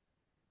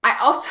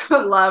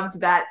also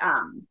loved that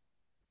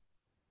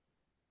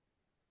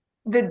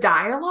the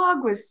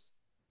dialogue was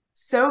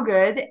so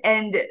good,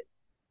 and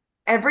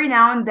every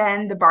now and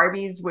then the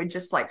Barbies would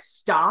just like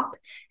stop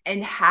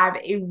and have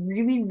a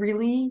really,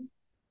 really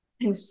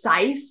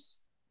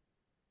concise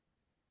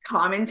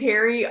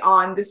commentary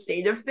on the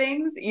state of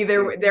things,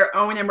 either their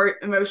own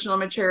emotional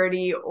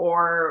maturity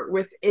or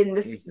within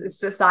the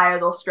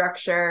societal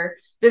structure.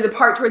 There's a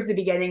part towards the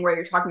beginning where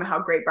you're talking about how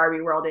great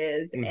Barbie world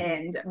is,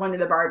 and one of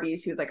the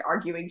Barbies who's like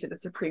arguing to the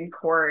Supreme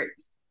Court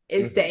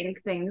is saying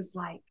things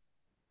like,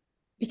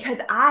 because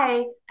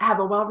I have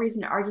a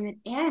well-reasoned argument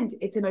and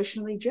it's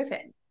emotionally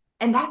driven,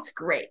 and that's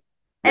great.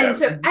 And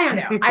so I don't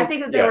know, I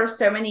think that there were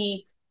so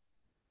many.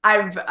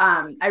 I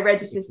read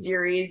just a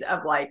series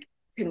of like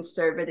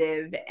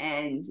conservative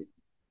and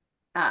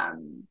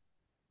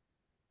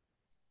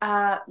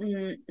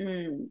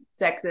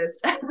sexist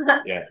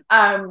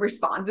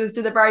responses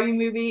to the Barbie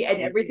movie,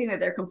 and everything that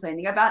they're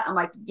complaining about. I'm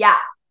like, yeah,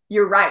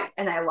 you're right,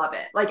 and I love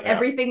it. Like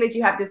everything that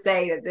you have to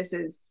say that this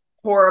is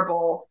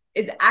horrible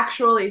is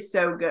actually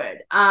so good.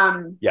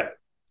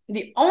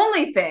 The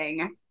only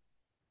thing,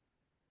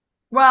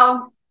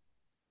 well,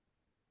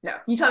 no,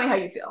 you tell me how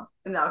you feel,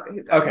 and then I'll go.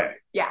 Okay.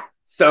 Yeah.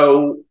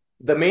 So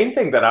the main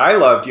thing that I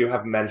loved you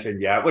haven't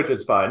mentioned yet, which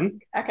is fun.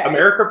 Okay.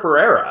 America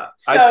Ferrera.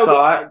 So I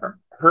thought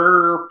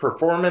her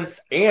performance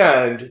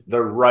and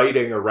the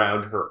writing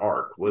around her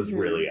arc was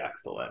really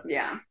excellent.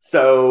 Yeah.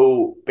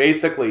 So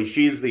basically,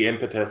 she's the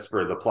impetus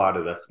for the plot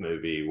of this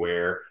movie,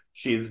 where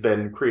she's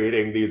been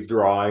creating these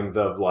drawings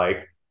of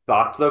like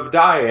thoughts of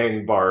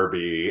dying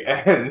Barbie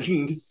and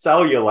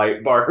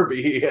cellulite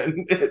Barbie,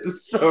 and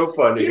it's so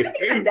funny. Do you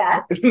think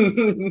death?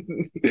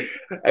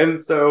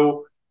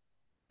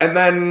 And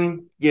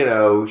then, you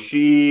know,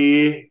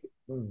 she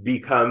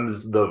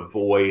becomes the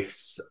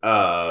voice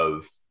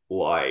of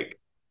like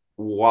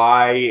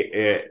why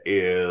it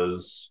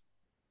is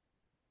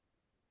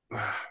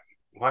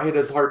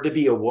hard to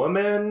be a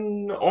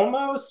woman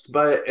almost,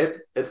 but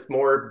it's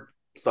more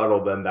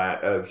subtle than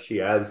that. Of she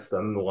has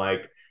some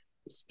like,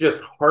 it's just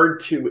hard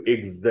to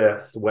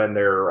exist when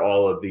there are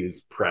all of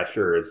these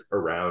pressures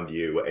around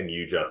you and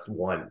you just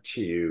want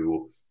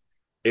to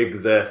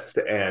exist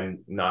and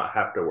not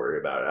have to worry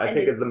about it. I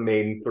think is the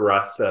main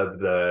thrust of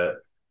the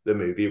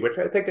movie, which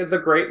I think is a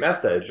great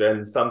message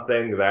and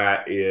something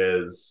that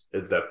is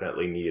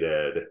definitely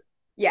needed.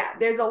 Yeah,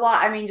 there's a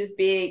lot. I mean, just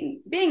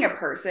being a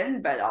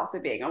person, but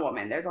also being a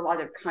woman, there's a lot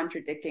of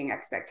contradicting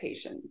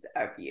expectations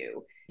of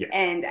you. Yeah.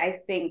 And I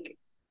think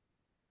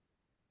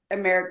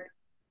America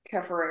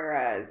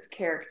Ferrera's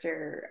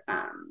character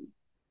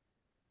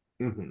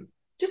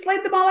just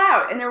laid them all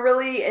out in a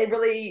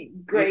really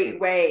great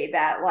way,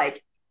 that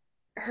like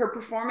her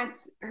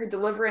performance, her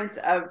deliverance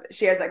of,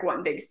 she has like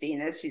one big scene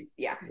is she's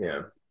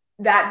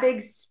that big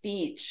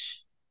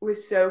speech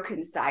was so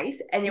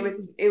concise, and it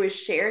was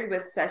shared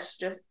with such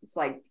just, it's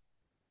like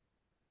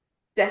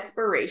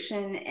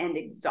desperation and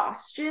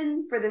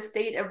exhaustion for the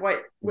state of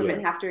what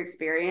women have to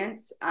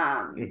experience.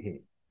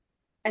 And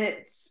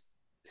it's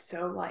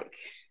so like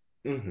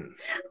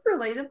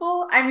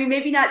relatable. I mean,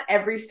 maybe not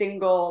every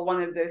single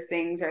one of those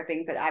things are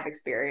things that I've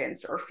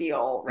experienced or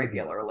feel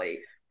regularly,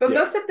 but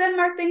most of them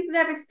are things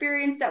that I've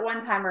experienced at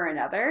one time or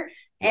another.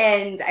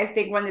 And I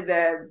think one of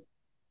the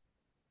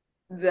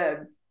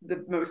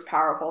most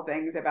powerful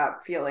things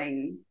about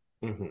feeling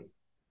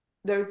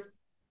those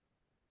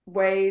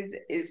ways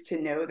is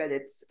to know that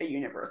it's a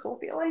universal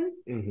feeling.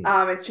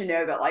 Is to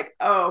know that like,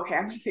 oh, okay,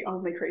 I'm not the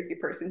only crazy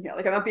person here.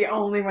 Like, I'm not the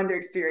only one to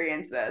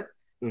experience this.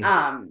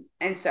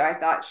 And so I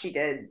thought she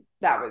did,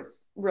 that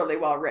was really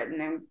well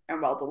written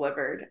and well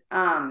delivered.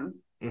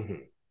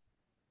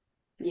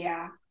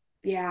 Yeah.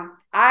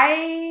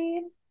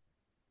 I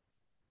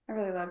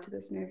really loved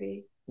this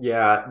movie.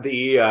 Yeah,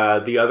 the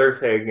other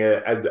thing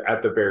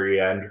at the very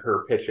end,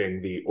 her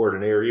pitching the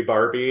ordinary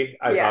Barbie,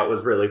 I thought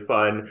was really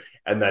fun.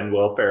 And then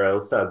Will Ferrell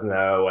says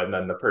no, and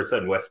then the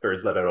person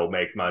whispers that it'll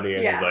make money,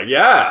 and he's like,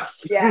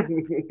 yes. Yeah.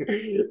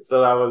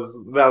 So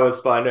that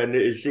was fun.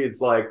 And she's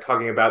like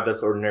talking about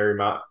this ordinary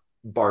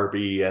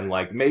Barbie, and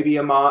like maybe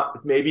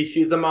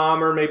she's a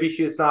mom, or maybe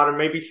she's not, or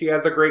maybe she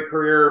has a great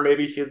career, or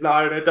maybe she's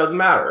not, and it doesn't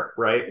matter,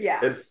 right? Yeah.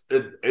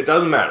 It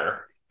doesn't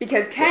matter.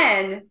 Because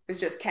Ken was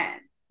just Ken.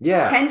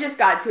 Yeah. Ken just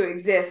got to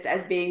exist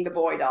as being the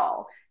boy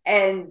doll.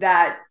 And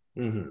that,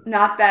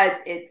 not that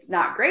it's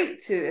not great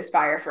to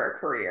aspire for a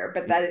career,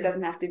 but that it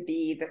doesn't have to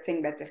be the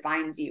thing that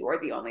defines you or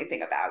the only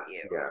thing about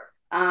you. Yeah.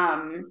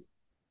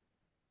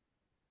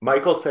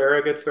 Michael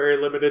Cera gets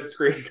very limited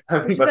screen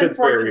time, but it's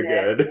very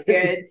good. It's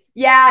good.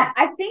 Yeah,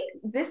 I think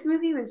this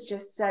movie was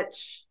just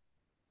such...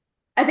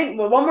 I think,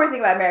 well, one more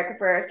thing about America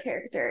Ferrera's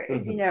character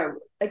is, you know,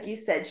 like you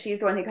said, she's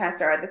the one who kind of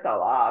started this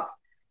all off,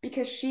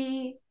 because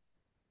she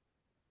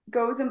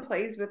goes and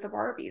plays with the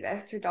Barbie.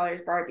 That's her daughter's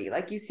Barbie.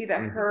 Like, you see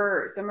that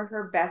some of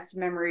her best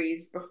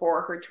memories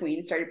before her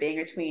tween started being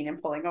a tween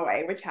and pulling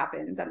away, which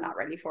happens. I'm not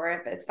ready for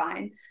it, but it's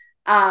fine.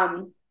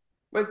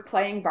 Was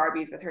playing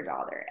Barbies with her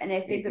daughter. And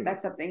I think that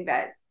that's something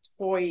that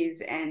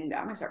toys, and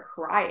I'm gonna start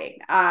crying,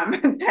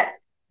 that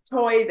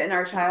toys in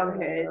our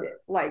childhood,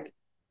 like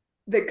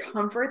the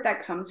comfort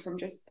that comes from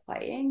just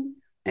playing,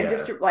 and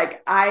just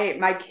like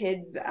my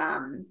kids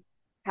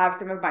have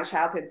some of my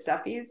childhood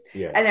stuffies.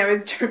 Yeah. And I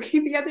was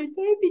joking the other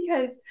day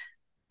because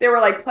they were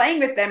like playing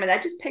with them, and I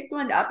just picked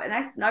one up and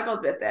I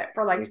snuggled with it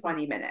for like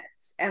 20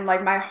 minutes. And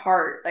like my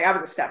heart, like I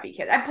was a stuffy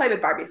kid. I played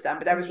with Barbie some,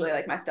 but that was really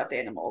like my stuffed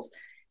animals.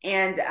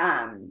 And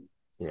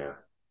yeah,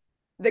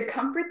 the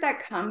comfort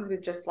that comes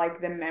with just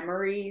like the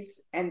memories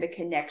and the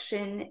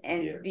connection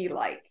and the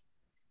like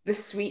the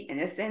sweet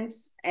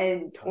innocence,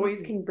 and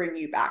toys can bring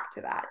you back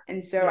to that.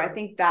 And so I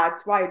think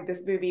that's why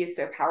this movie is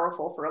so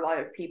powerful for a lot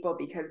of people,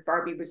 because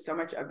Barbie was so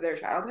much of their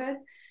childhood.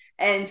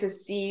 And to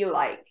see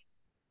like,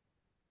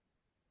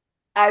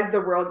 as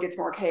the world gets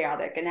more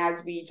chaotic and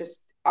as we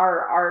just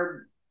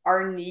our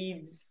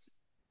needs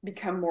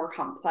become more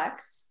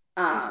complex,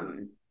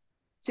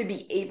 to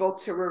be able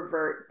to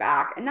revert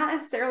back and not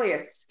necessarily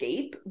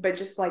escape, but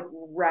just like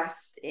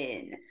rest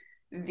in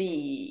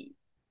the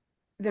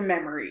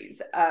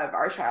memories of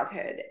our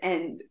childhood,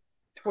 and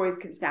toys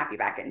can snap you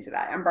back into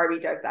that. And Barbie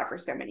does that for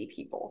so many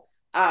people.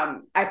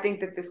 I think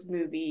that this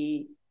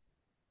movie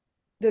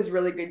does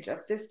really good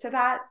justice to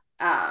that.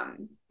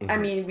 I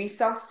mean, we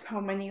saw so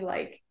many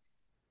like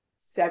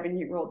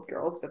 7-year-old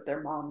girls with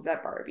their moms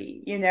at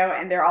Barbie, you know,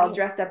 and they're all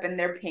dressed up in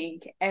their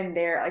pink, and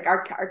they're like,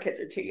 our kids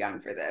are too young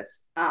for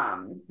this.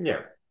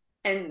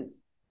 And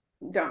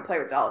don't play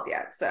with dolls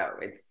yet, so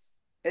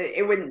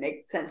it wouldn't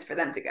make sense for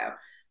them to go.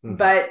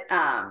 But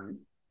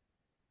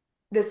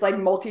this like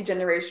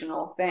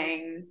multi-generational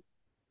thing,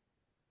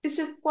 it's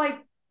just like,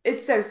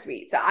 it's so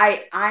sweet. So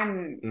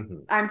I'm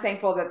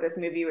thankful that this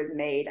movie was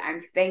made.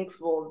 I'm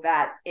thankful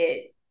that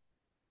it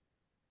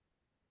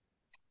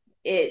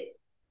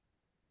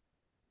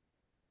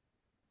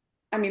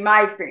I mean,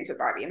 my experience with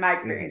Barbie and my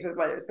experience with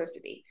what it was supposed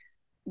to be,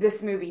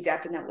 this movie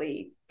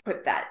definitely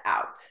put that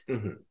out.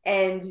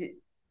 And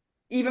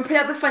even put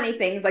out the funny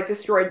things like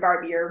destroyed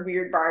Barbie or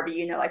weird Barbie,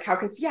 you know, like how,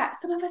 because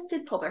some of us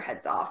did pull their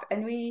heads off,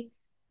 and we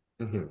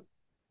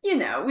you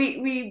know,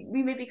 we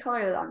maybe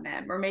colored on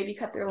them, or maybe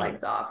cut their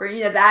legs off, or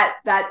you know,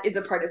 that is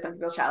a part of some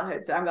people's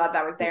childhood. So I'm glad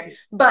that was there.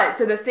 But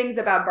so the things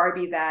about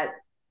Barbie that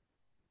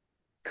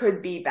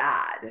could be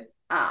bad,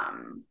 not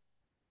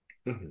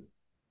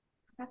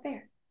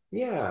there.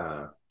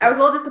 Yeah. I was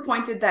a little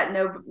disappointed that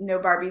no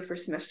Barbies were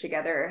smushed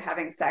together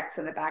having sex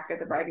in the back of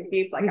the Barbie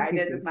Jeep like I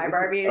did with my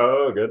Barbies.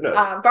 Oh, goodness.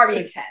 Barbie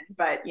and Ken,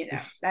 but you know,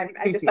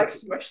 I just like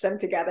smush them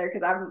together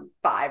because I'm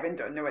 5 and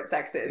don't know what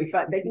sex is,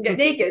 but they can get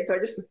naked. So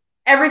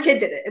every kid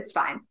did it. It's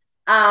fine.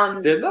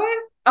 Did they?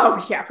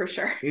 Oh, yeah, for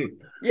sure.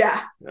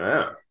 Yeah.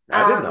 Oh,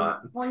 I did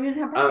not. Well, you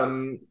didn't have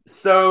Barbies.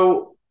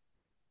 So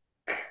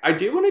I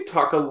do want to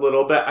talk a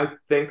little bit. I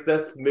think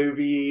this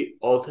movie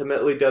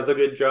ultimately does a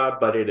good job,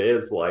 but it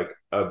is like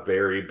a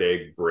very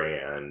big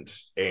brand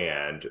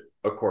and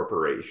a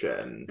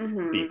corporation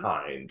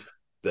behind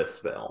this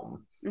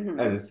film.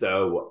 And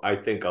so I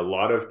think a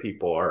lot of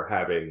people are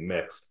having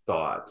mixed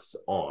thoughts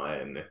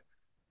on,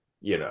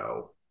 you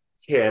know,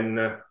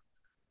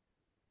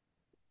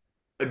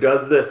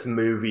 does this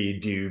movie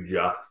do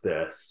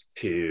justice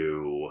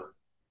to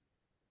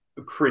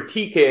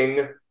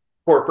critiquing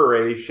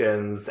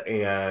corporations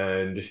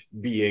and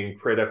being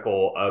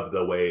critical of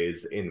the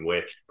ways in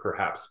which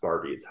perhaps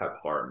Barbies have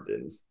harmed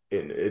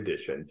in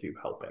addition to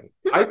helping?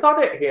 I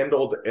thought it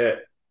handled it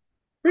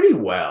pretty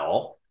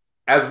well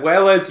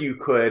as you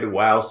could,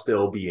 while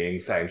still being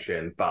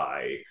sanctioned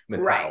by Mattel.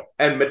 Right.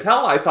 And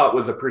Mattel, I thought,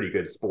 was a pretty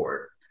good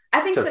sport.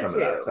 I think so some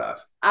too. Of that stuff.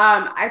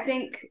 I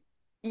think,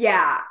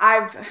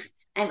 I've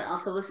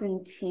also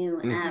listened to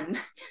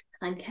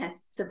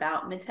podcasts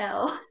about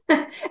Mattel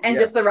and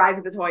just the rise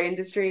of the toy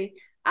industry.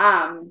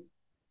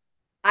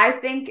 I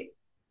think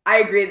I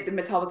agree that the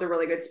Mattel was a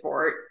really good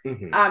sport.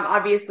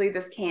 Obviously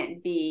this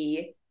can't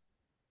be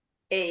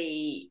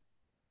a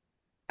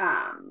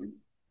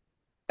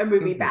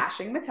movie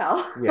bashing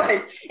Mattel.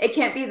 Like, it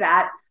can't be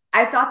that.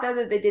 I thought though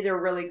that they did a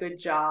really good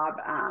job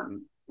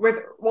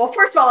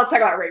first of all, let's talk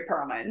about Ray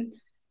Perlman.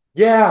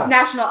 Yeah.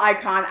 National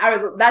icon.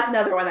 That's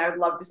another one I would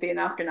love to see an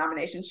Oscar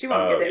nomination. She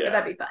won't get it, but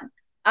that'd be fun.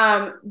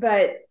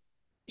 But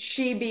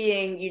she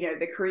being, you know,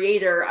 the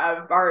creator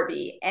of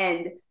Barbie,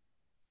 and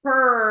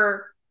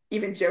her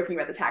even joking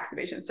about the tax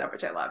evasion stuff,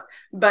 which I love,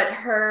 but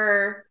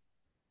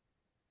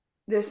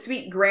the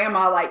sweet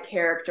grandma-like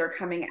character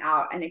coming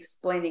out and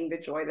explaining the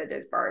joy that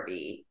is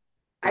Barbie,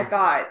 I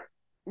thought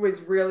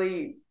was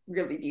really,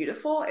 really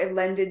beautiful. It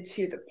lended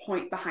to the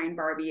point behind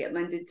Barbie. It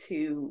lended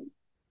to,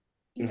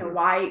 you know,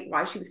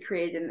 why she was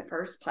created in the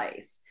first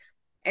place.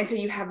 And so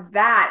you have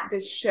that.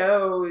 This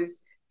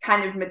shows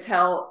kind of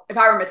Mattel. If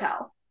I were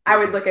Mattel, I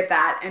would look at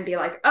that and be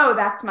like, oh,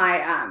 that's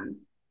my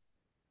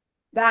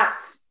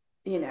that's,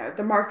 you know,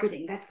 the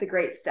marketing, that's the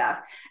great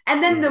stuff.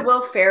 And then the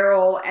Will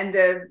Ferrell and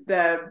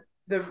the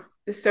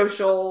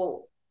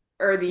social,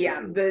 or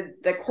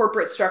the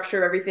corporate structure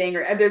of everything.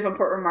 Or there's one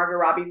point where Margot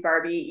Robbie's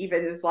Barbie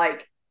even is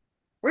like,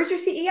 where's your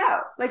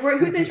CEO? Like,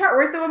 who's in charge?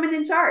 Where's the woman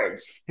in charge?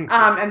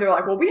 And they're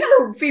like, well, we had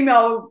a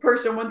female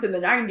person once in the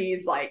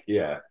 90s. Like,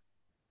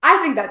 I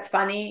think that's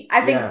funny.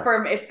 I think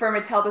for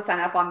Mattel to sign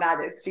up on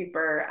that is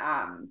super,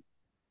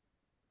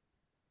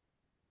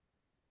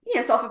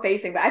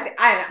 self-effacing, but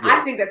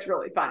I think that's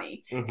really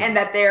funny. Mm-hmm. And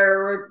that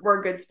we're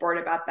a good sport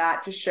about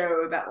that, to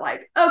show that,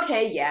 like,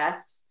 okay,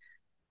 yes,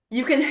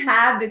 you can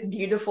have this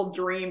beautiful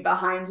dream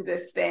behind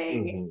this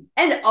thing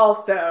and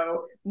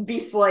also be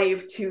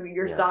slave to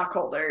your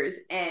stockholders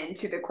and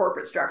to the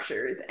corporate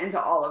structures and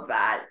to all of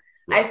that.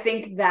 Yeah. I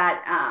think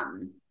that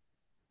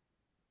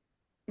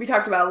we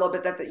talked about a little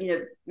bit that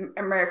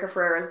America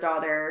Ferrera's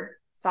daughter,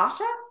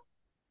 Sasha,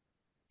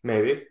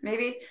 maybe.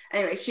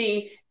 Anyway,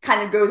 she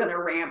kind of goes on a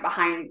rant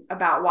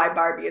about why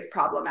Barbie is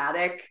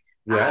problematic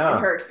and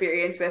her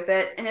experience with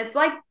it. And it's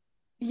like,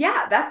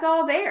 yeah, that's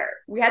all there.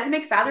 We had to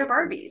make fatter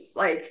Barbies.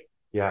 Like,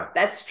 yeah,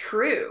 that's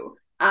true.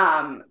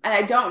 And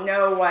I don't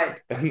know what.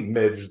 And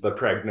Midge, the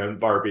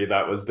pregnant Barbie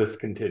that was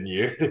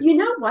discontinued. You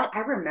know what? I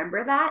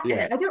remember that.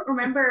 Yeah. And I don't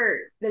remember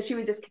that she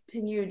was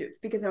discontinued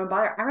because no one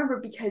bothered. I remember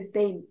because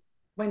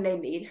when they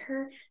made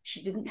her,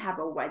 she didn't have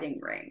a wedding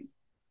ring.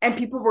 And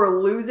people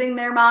were losing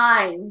their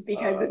minds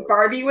because this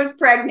Barbie was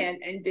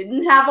pregnant and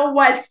didn't have a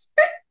wedding.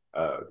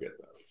 Oh,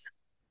 goodness.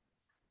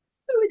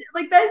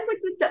 Like, that's like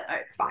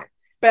it's fine.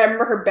 But I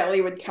remember her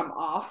belly would come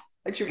off.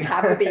 Like, she would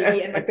have the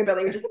baby and like the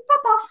belly would just like,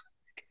 pop off.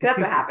 That's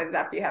what happens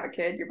after you have a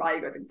kid. Your body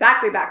goes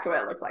exactly back to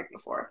what it looks like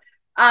before.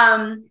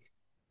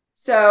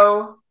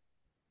 So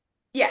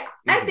yeah,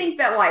 I think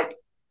that like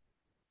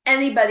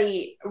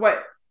anybody,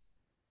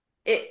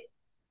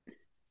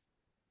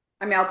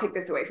 I'll take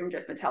this away from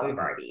just Mattel and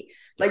Barbie.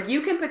 Like,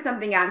 you can put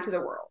something out into the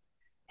world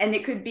and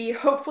it could be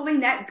hopefully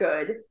net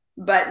good,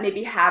 but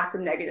maybe have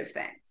some negative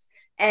things.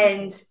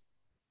 And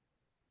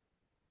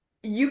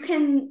you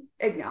can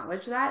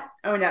acknowledge that,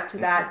 own up to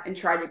that, and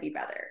try to be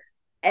better.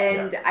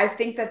 And I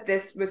think that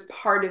this was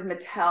part of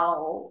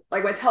Mattel,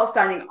 like Mattel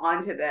signing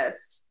on to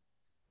this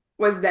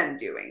was them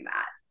doing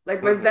that.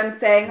 Like, was them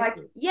saying like,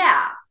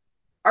 yeah,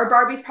 our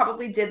Barbies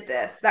probably did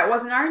this. That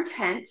wasn't our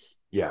intent.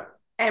 Yeah.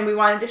 And we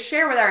wanted to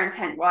share what our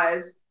intent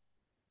was.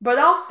 But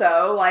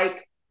also,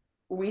 like,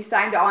 we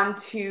signed on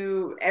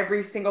to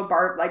every single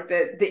like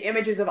the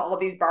images of all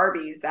of these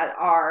Barbies that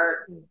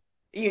are,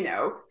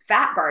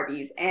 fat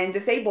Barbies and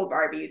disabled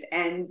Barbies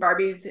and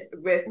Barbies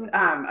with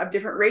of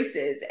different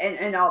races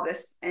and all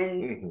this.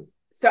 And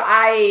so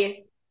I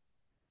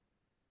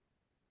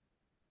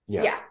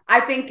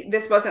think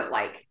this wasn't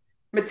like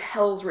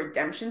Mattel's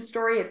redemption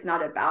story. It's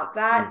not about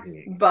that,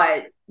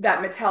 but that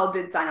Mattel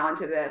did sign on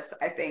to this,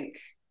 I think.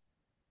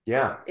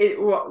 Yeah,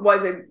 it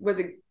was a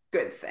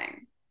good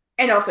thing,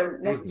 and also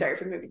necessary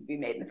for the movie to be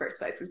made in the first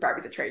place, because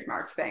Barbie's a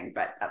trademarked thing.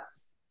 But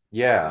that's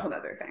a whole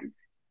other thing.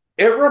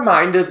 It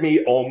reminded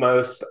me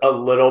almost a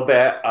little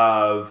bit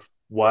of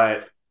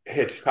what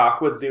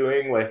Hitchcock was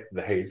doing with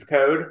the Hays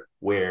Code,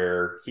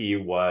 where he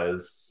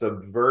was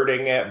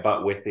subverting it,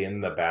 but within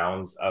the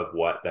bounds of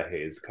what the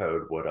Hays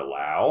Code would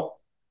allow.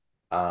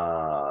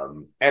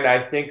 And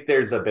I think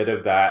there's a bit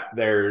of that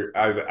there.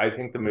 I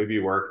think the movie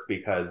works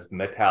because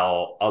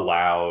Mattel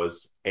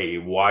allows a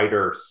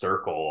wider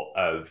circle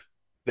of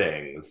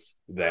things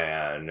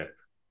than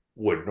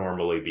would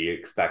normally be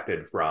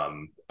expected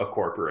from a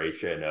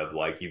corporation, of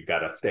like, you've got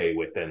to stay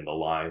within the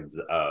lines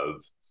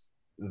of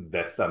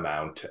this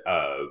amount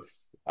of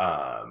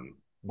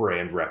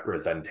brand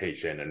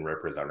representation and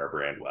represent our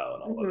brand well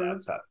and all of that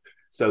stuff.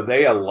 So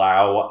they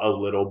allow a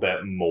little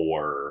bit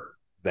more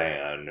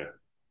than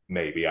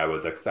maybe I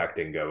was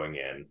expecting going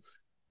in.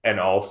 And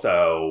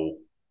also,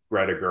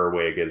 Greta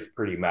Gerwig is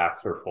pretty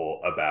masterful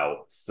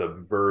about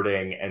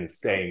subverting and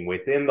staying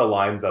within the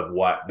lines of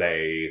what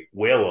they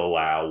will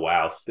allow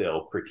while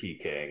still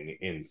critiquing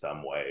in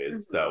some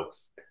ways. So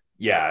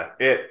yeah,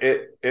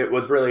 it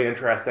was really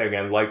interesting.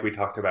 And like we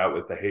talked about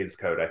with the Hays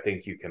Code, I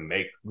think you can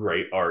make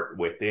great art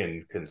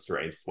within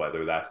constraints,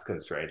 whether that's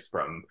constraints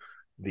from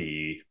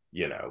the,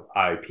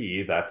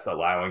 IP that's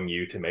allowing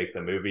you to make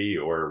the movie,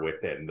 or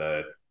within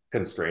the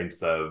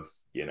constraints of,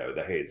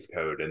 the Hays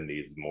Code and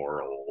these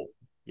moral,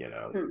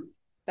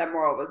 that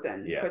moral was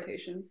in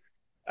quotations.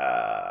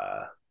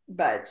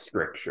 But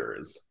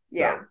strictures.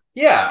 Yeah. So,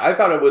 yeah, I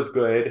thought it was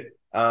good.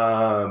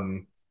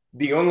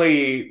 The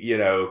only,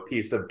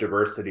 piece of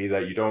diversity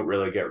that you don't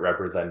really get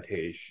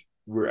represented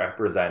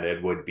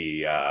would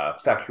be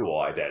sexual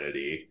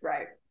identity.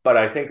 Right. But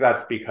I think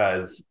that's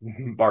because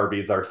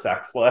Barbies are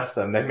sexless,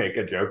 and they make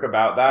a joke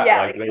about that.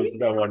 Yeah, like, there's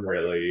no one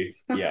really,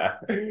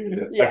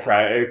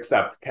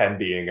 except Ken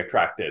being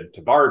attracted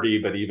to Barbie.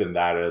 But even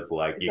that is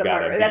like, you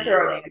gotta. That's a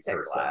romantic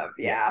love.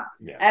 Yeah.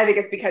 And I think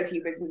it's because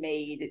he was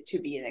made to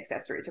be an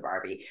accessory to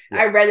Barbie.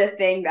 Yeah. I read a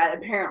thing that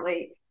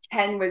apparently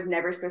Ken was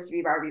never supposed to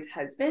be Barbie's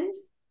husband.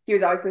 He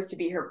was always supposed to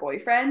be her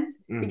boyfriend,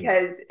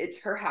 because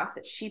it's her house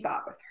that she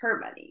bought with her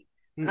money.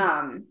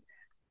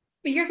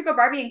 But years ago,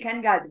 Barbie and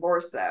Ken got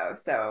divorced, though,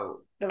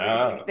 so there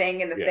was a big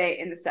thing in the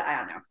I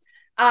don't know.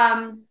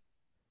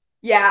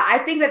 Yeah, I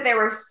think that there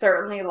were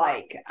certainly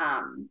like,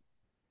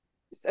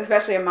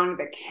 especially among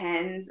the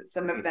Kens,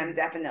 some of them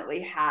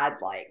definitely had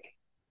like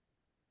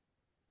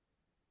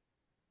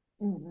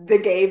the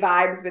gay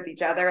vibes with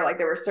each other. Like,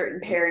 there were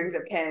certain pairings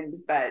of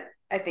Kens, but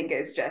I think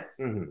it's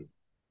just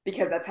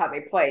because that's how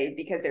they played,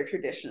 because they're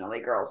traditionally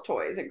girls'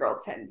 toys, and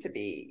girls tend to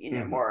be,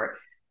 more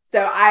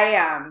So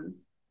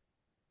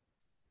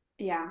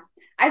yeah,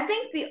 I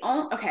think the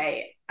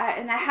only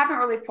and I haven't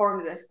really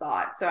formed this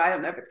thought, so I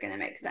don't know if it's going to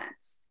make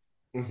sense.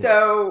 Mm-hmm.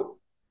 So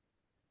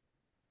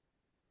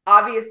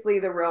obviously,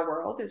 the real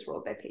world is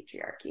ruled by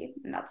patriarchy,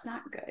 and that's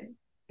not good.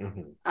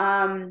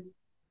 Mm-hmm.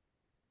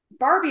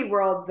 Barbie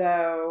world,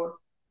 though,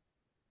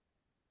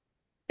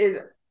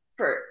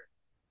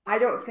 I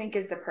don't think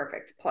is the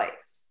perfect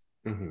place.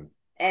 Mm-hmm.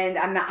 And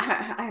I'm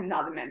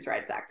not a men's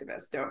rights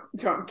activist.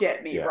 Don't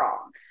get me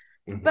wrong.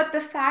 Mm-hmm. But the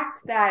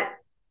fact that,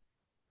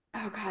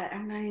 oh God,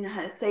 I'm not even know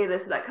how to say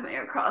this without coming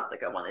across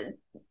like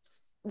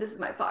this is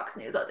my Fox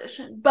News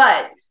audition.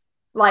 But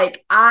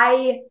like,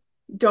 I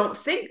don't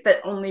think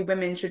that only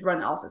women should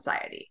run all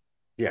society.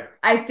 Yeah.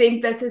 I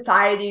think that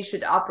society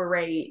should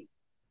operate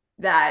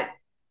that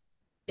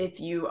if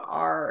you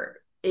are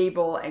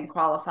able and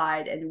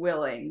qualified and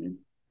willing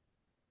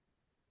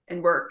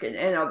and work and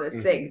all those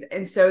mm-hmm. things.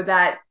 And so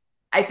that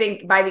I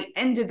think by the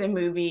end of the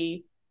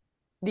movie,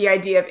 the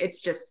idea of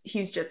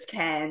he's just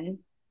Ken.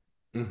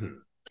 Mm-hmm.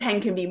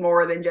 Ken can be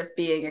more than just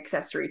being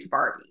accessory to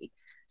Barbie.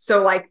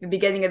 So like the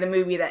beginning of the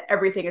movie, that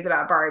everything is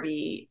about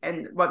Barbie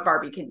and what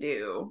Barbie can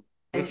do,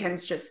 and mm-hmm.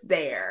 Ken's just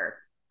there.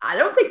 I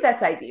don't think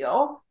that's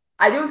ideal.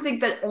 I don't think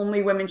that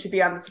only women should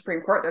be on the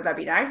Supreme Court, though that'd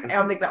be nice. Mm-hmm. I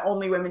don't think that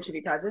only women should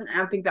be president. I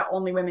don't think that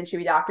only women should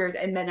be doctors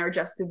and men are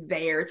just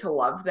there to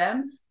love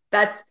them.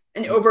 That's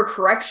an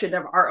overcorrection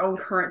of our own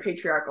current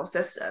patriarchal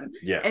system.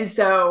 Yeah. And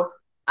so,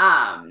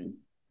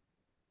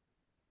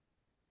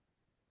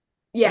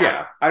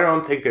 yeah, I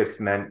don't think it's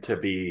meant to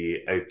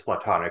be a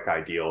platonic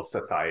ideal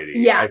society.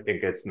 Yeah. I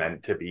think it's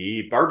meant to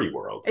be Barbie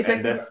world.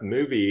 And this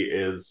movie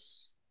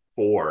is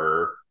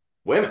for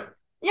women.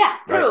 Yeah,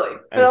 totally.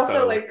 Right? But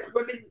also, like,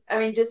 women, I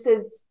mean, just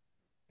as...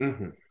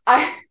 Mm-hmm.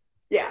 I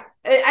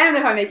don't know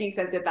if I'm making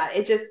sense of that.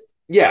 It just...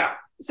 Yeah.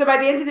 So by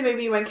the end of the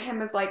movie, when Ken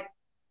was like,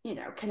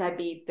 can I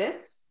be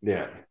this?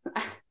 Yeah.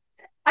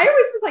 I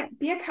always was like,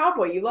 be a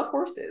cowboy. You love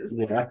horses.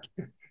 Yeah.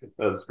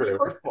 That's great.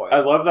 I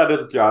love that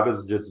his job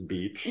is just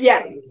beach.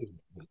 Yeah.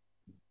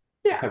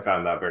 Yeah. I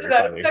found that very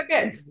funny. That's so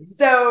good.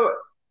 So,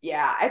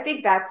 yeah, I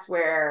think that's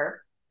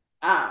where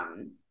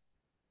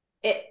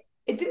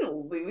it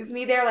didn't lose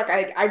me there. Like,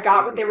 I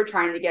got what they were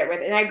trying to get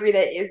with, and I agree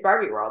that it is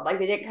Barbie world. Like,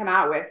 they didn't come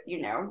out with,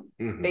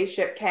 mm-hmm.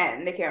 Spaceship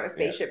Ken. They came out with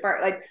Spaceship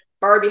Barbie. Like,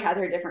 Barbie had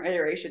her different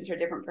iterations, her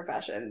different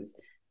professions.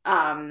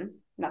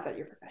 Not that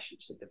your profession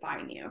should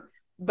define you,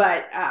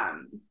 but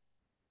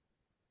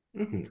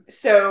mm-hmm.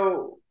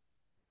 So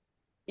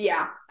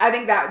yeah, I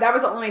think that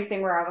was the only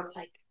thing where I was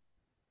like,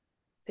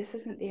 this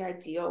isn't the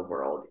ideal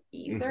world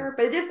either, mm-hmm.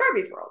 but it is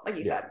Barbie's world, like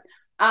you said.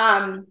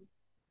 But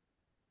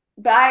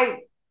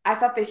I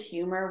thought the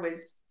humor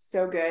was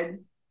so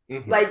good.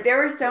 Mm-hmm. Like, there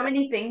were so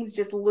many things,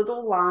 just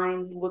little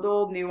lines,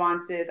 little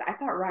nuances. I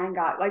thought Ryan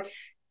got, like,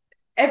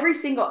 every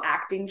single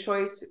acting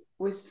choice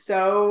was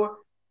so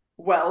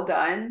well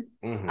done.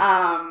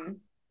 Mm-hmm.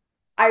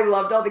 I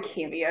loved all the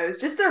cameos,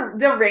 just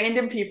the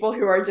random people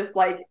who are just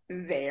like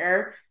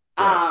there.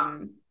 Yeah.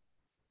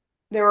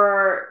 There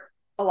were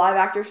a lot of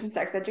actors from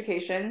Sex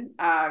Education,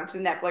 it's a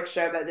Netflix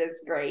show that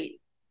is great.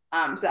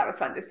 So that was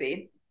fun to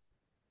see.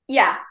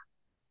 Yeah.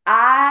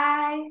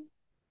 And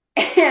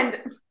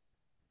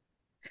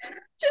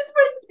just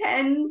when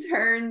Ken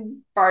turns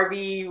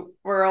Barbie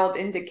world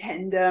into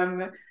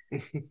Kendom,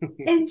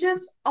 and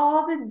just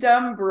all the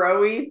dumb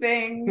bro-y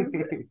things,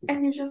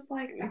 and you're just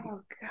like,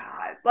 oh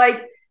God,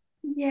 like,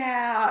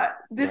 yeah,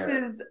 this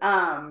is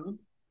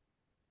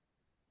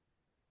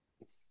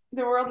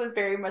the world is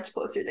very much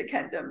closer to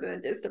Kendom than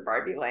it is to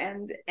Barbie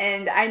Land,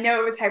 and I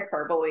know it was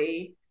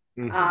hyperbole,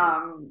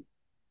 mm-hmm.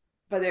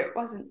 But it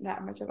wasn't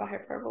that much of a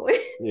hyperbole.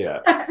 Yeah.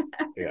 I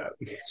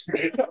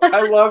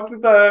loved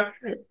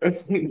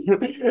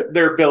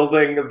they're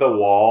building the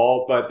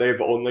wall, but they've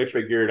only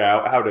figured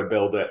out how to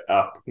build it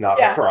up, not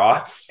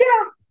across.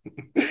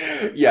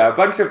 Yeah. Yeah, a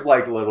bunch of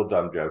like little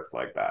dumb jokes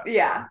like that.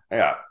 Yeah.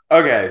 Yeah.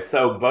 Okay,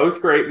 so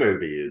both great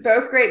movies.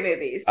 Barbie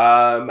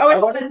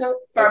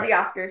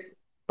Oscars.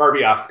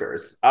 Barbie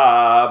Oscars.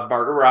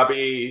 Margot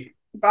Robbie.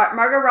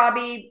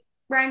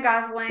 Ryan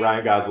Gosling,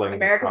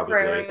 America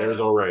Ferrera. Right. There's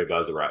already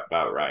buzz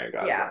about Ryan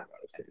Gosling. Yeah,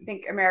 I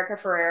think America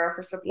Ferrera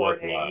for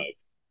supporting.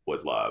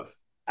 Would love.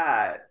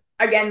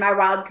 Again, my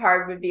wild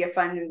card would be a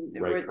fun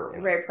Ray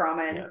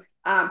Perlman.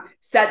 Yeah.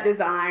 Set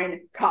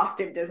design,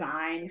 costume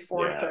design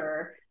for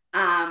her.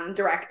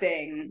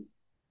 Directing.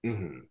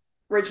 Mm-hmm.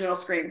 Original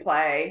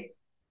screenplay.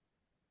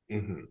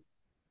 Mm-hmm.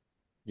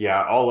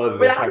 Yeah, all of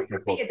the technical.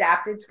 Would that be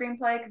adapted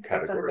screenplay because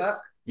that's on the book?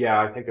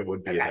 Yeah, I think it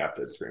would be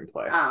adapted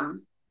screenplay.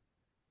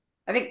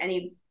 I think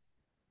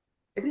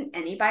isn't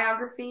any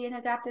biography an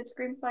adapted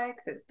screenplay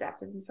because it's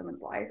adapted from someone's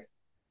life?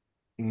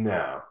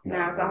 No,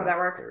 it's not how that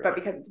works. But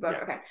because it's a book,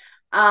 okay.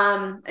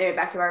 Anyway,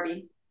 back to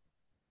Barbie.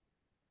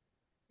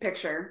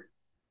 Picture.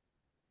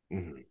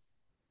 Mm-hmm.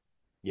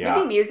 Yeah.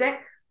 Maybe music,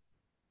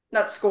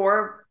 not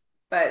score,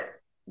 but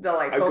the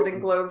Golden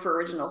Globe for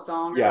original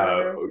song.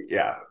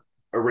 Yeah.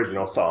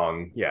 Original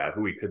song. Yeah,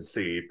 we could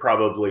see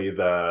probably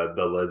the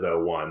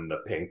Lizzo one, the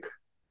Pink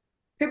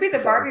Could be the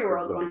Barbie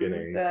towards World the one.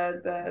 beginning.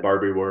 The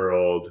Barbie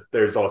World.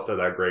 There's also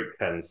that great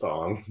Ken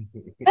song.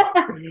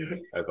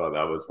 I thought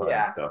that was fun.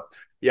 Yeah. So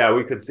yeah,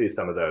 we could see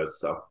some of those.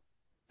 So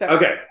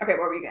okay. Okay, what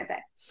were you gonna say?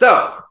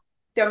 So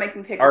don't make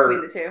me pick between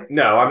the two.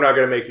 No, I'm not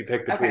gonna make you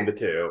pick between the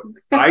two.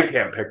 I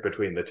can't pick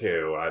between the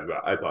two.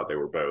 I thought they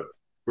were both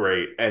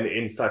great and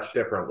in such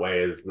different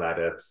ways that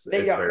it's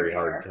very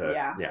hard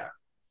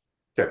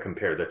to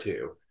compare the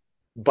two.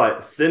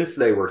 But since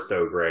they were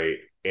so great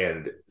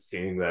and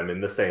seeing them in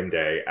the same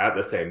day at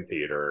the same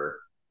theater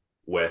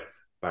with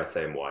my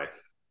same wife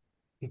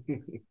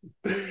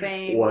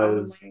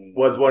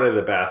was one of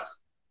the best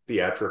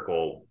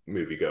theatrical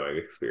movie going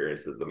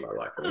experiences of my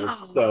life. It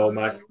was so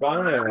much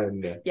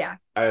fun. Yeah.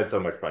 I had so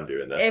much fun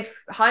doing this. If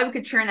Hollywood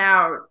could churn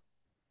out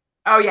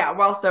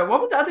so what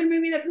was the other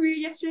movie that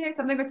premiered yesterday?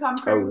 Something with Tom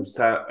Cruise?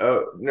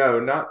 No,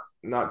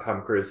 not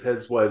Tom Cruise.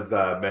 His was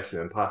Mission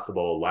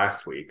Impossible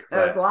last week. It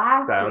was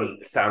last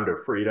week. Sound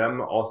of Freedom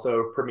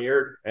also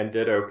premiered and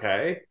did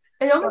okay.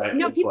 It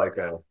only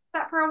people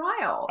that for a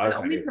while. Okay, it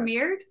only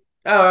premiered?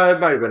 It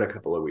might have been a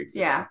couple of weeks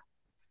ago.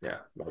 Yeah.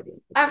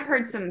 I've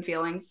heard some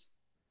feelings.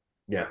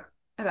 Yeah.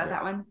 About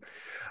that one.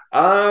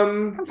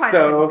 I'm probably not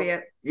gonna see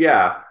it.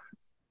 Yeah.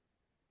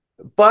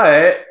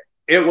 But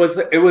it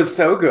was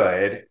so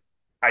good.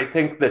 I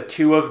think the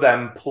two of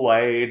them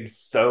played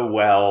so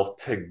well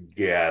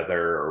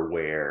together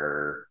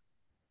where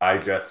I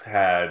just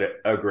had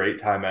a great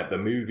time at the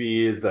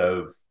movies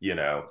of,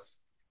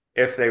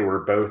 if they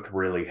were both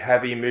really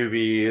heavy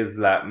movies,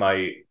 that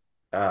might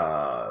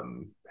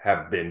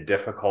have been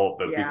difficult,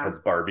 but because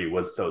Barbie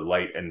was so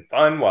light and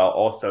fun while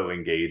also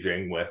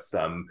engaging with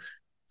some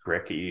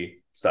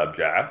tricky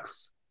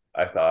subjects,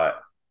 I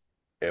thought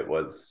it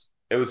was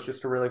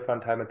just a really fun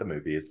time at the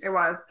movies. It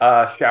was.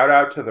 Shout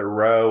out to the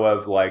row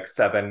of like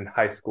 7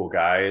 high school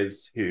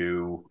guys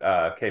who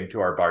came to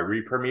our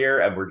Barbie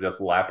premiere and were just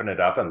lapping it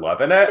up and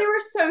loving it. They were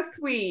so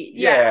sweet.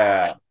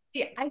 Yeah.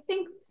 I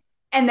think.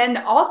 And then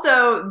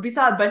also we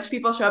saw a bunch of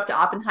people show up to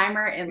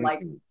Oppenheimer in like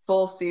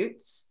full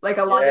suits, like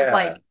a lot of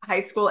like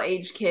high school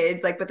age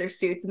kids, like with their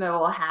suits and their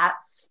little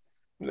hats.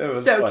 It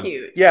was so fun.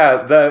 Cute.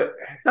 Yeah,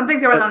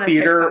 something's going on. The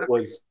theater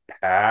was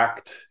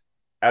packed,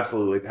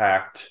 absolutely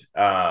packed.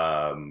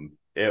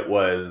 It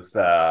was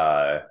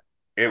a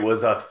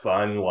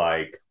fun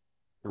like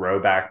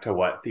throwback to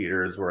what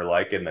theaters were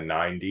like in the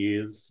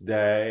 90s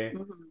day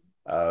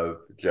of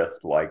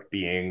just like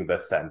being the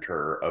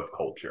center of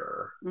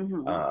culture,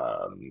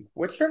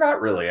 which they're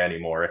not really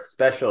anymore,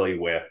 especially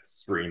with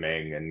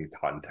streaming and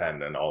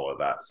content and all of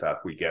that stuff.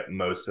 We get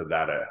most of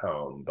that at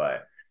home,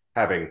 but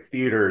having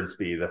theaters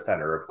be the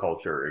center of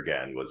culture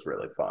again was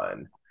really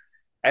fun.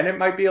 And it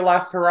might be a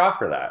last hurrah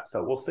for that.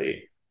 So we'll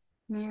see.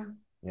 Yeah.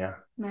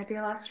 Might be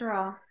a last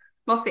hurrah.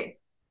 We'll see.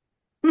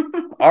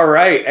 All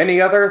right. Any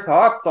other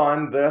thoughts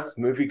on this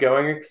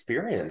movie-going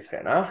experience,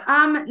 Hannah?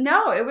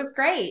 No, it was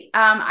great.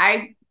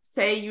 I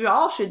say you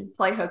all should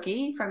play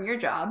hooky from your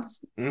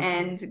jobs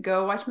and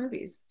go watch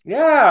movies.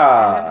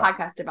 Yeah. And then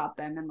podcast about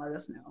them and let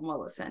us know and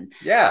we'll listen.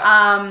 Yeah.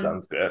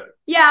 Sounds good.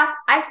 Yeah.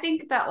 I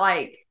think that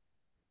like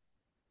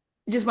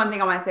just one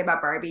thing I want to say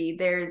about Barbie,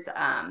 there's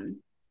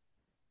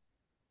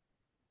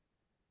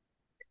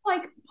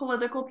like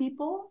political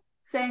people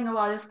saying a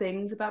lot of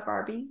things about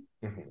Barbie.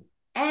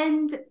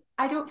 And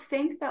I don't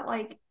think that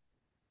like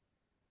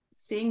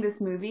seeing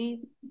this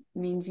movie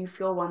means you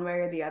feel one way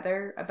or the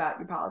other about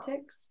your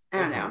politics. I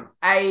don't know.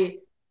 I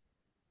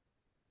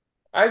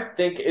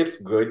think it's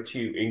good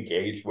to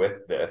engage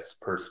with this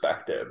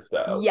perspective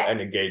though,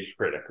 and engage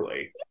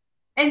critically.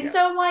 And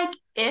so like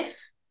if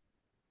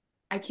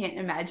I can't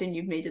imagine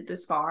you've made it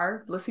this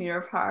far listening to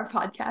our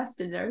podcast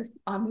and are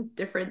on a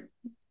different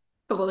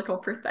political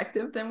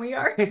perspective than we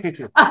are.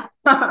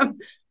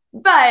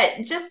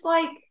 But just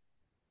like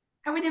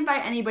I would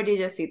invite anybody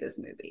to see this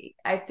movie.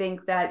 I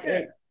think that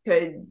it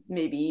could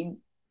maybe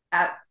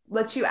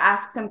let you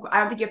ask some. I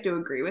don't think you have to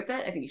agree with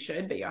it. I think you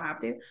should, but you don't have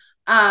to.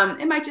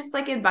 It might just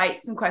like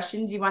invite some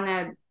questions you want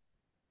to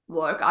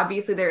look.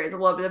 Obviously, there is a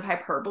little bit of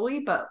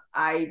hyperbole, but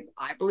I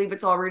believe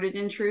it's all rooted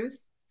in truth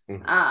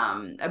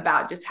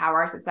about just how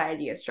our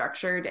society is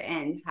structured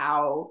and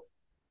how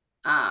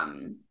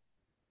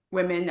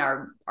women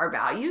are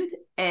valued,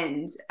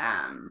 and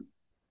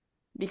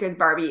because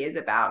Barbie is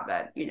about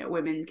that,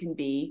 women can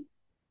be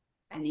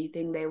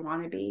anything they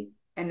want to be,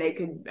 and they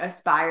could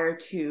aspire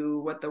to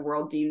what the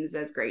world deems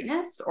as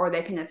greatness, or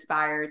they can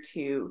aspire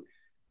to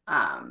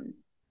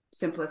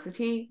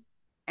simplicity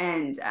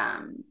and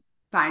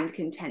find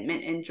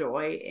contentment and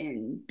joy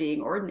in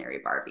being ordinary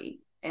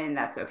Barbie, and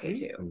that's okay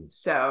too.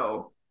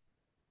 So,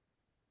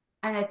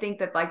 and I think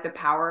that like the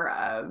power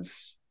of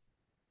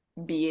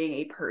being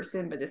a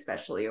person, but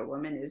especially a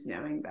woman, is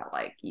knowing that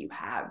like you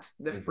have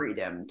the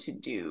freedom to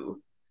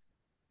do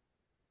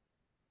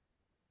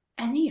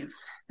any of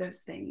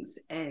those things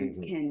and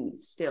can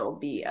still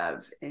be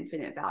of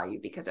infinite value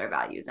because our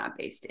value is not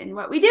based in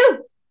what we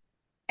do.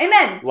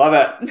 Amen. Love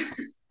it.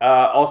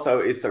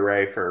 Also, Issa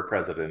Rae for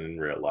president in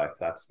real life.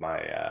 That's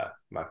my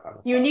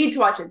final. You need to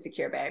watch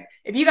Insecure, babe.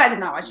 If you guys have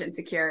not watched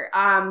Insecure,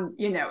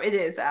 it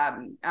is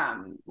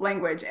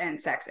language and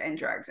sex and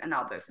drugs and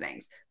all those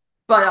things,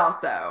 but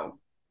also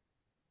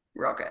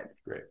real good.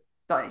 Great.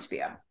 It's on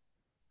HBO.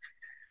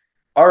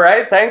 All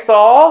right, thanks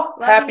all.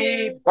 Love Happy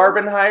you.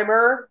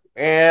 Barbenheimer,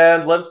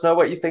 and let us know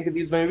what you think of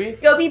these movies.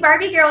 Go be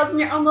Barbie girls in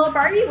your own little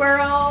Barbie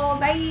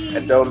world. Bye.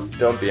 And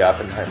don't be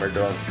Oppenheimer.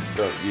 Don't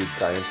use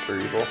science for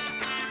evil.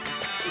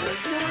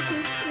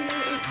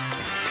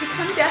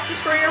 Become Death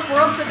Destroyer of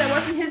Worlds, but that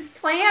wasn't his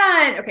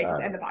plan. Okay,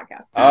 just end the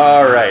podcast.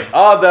 All right,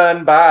 all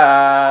done.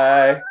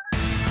 Bye.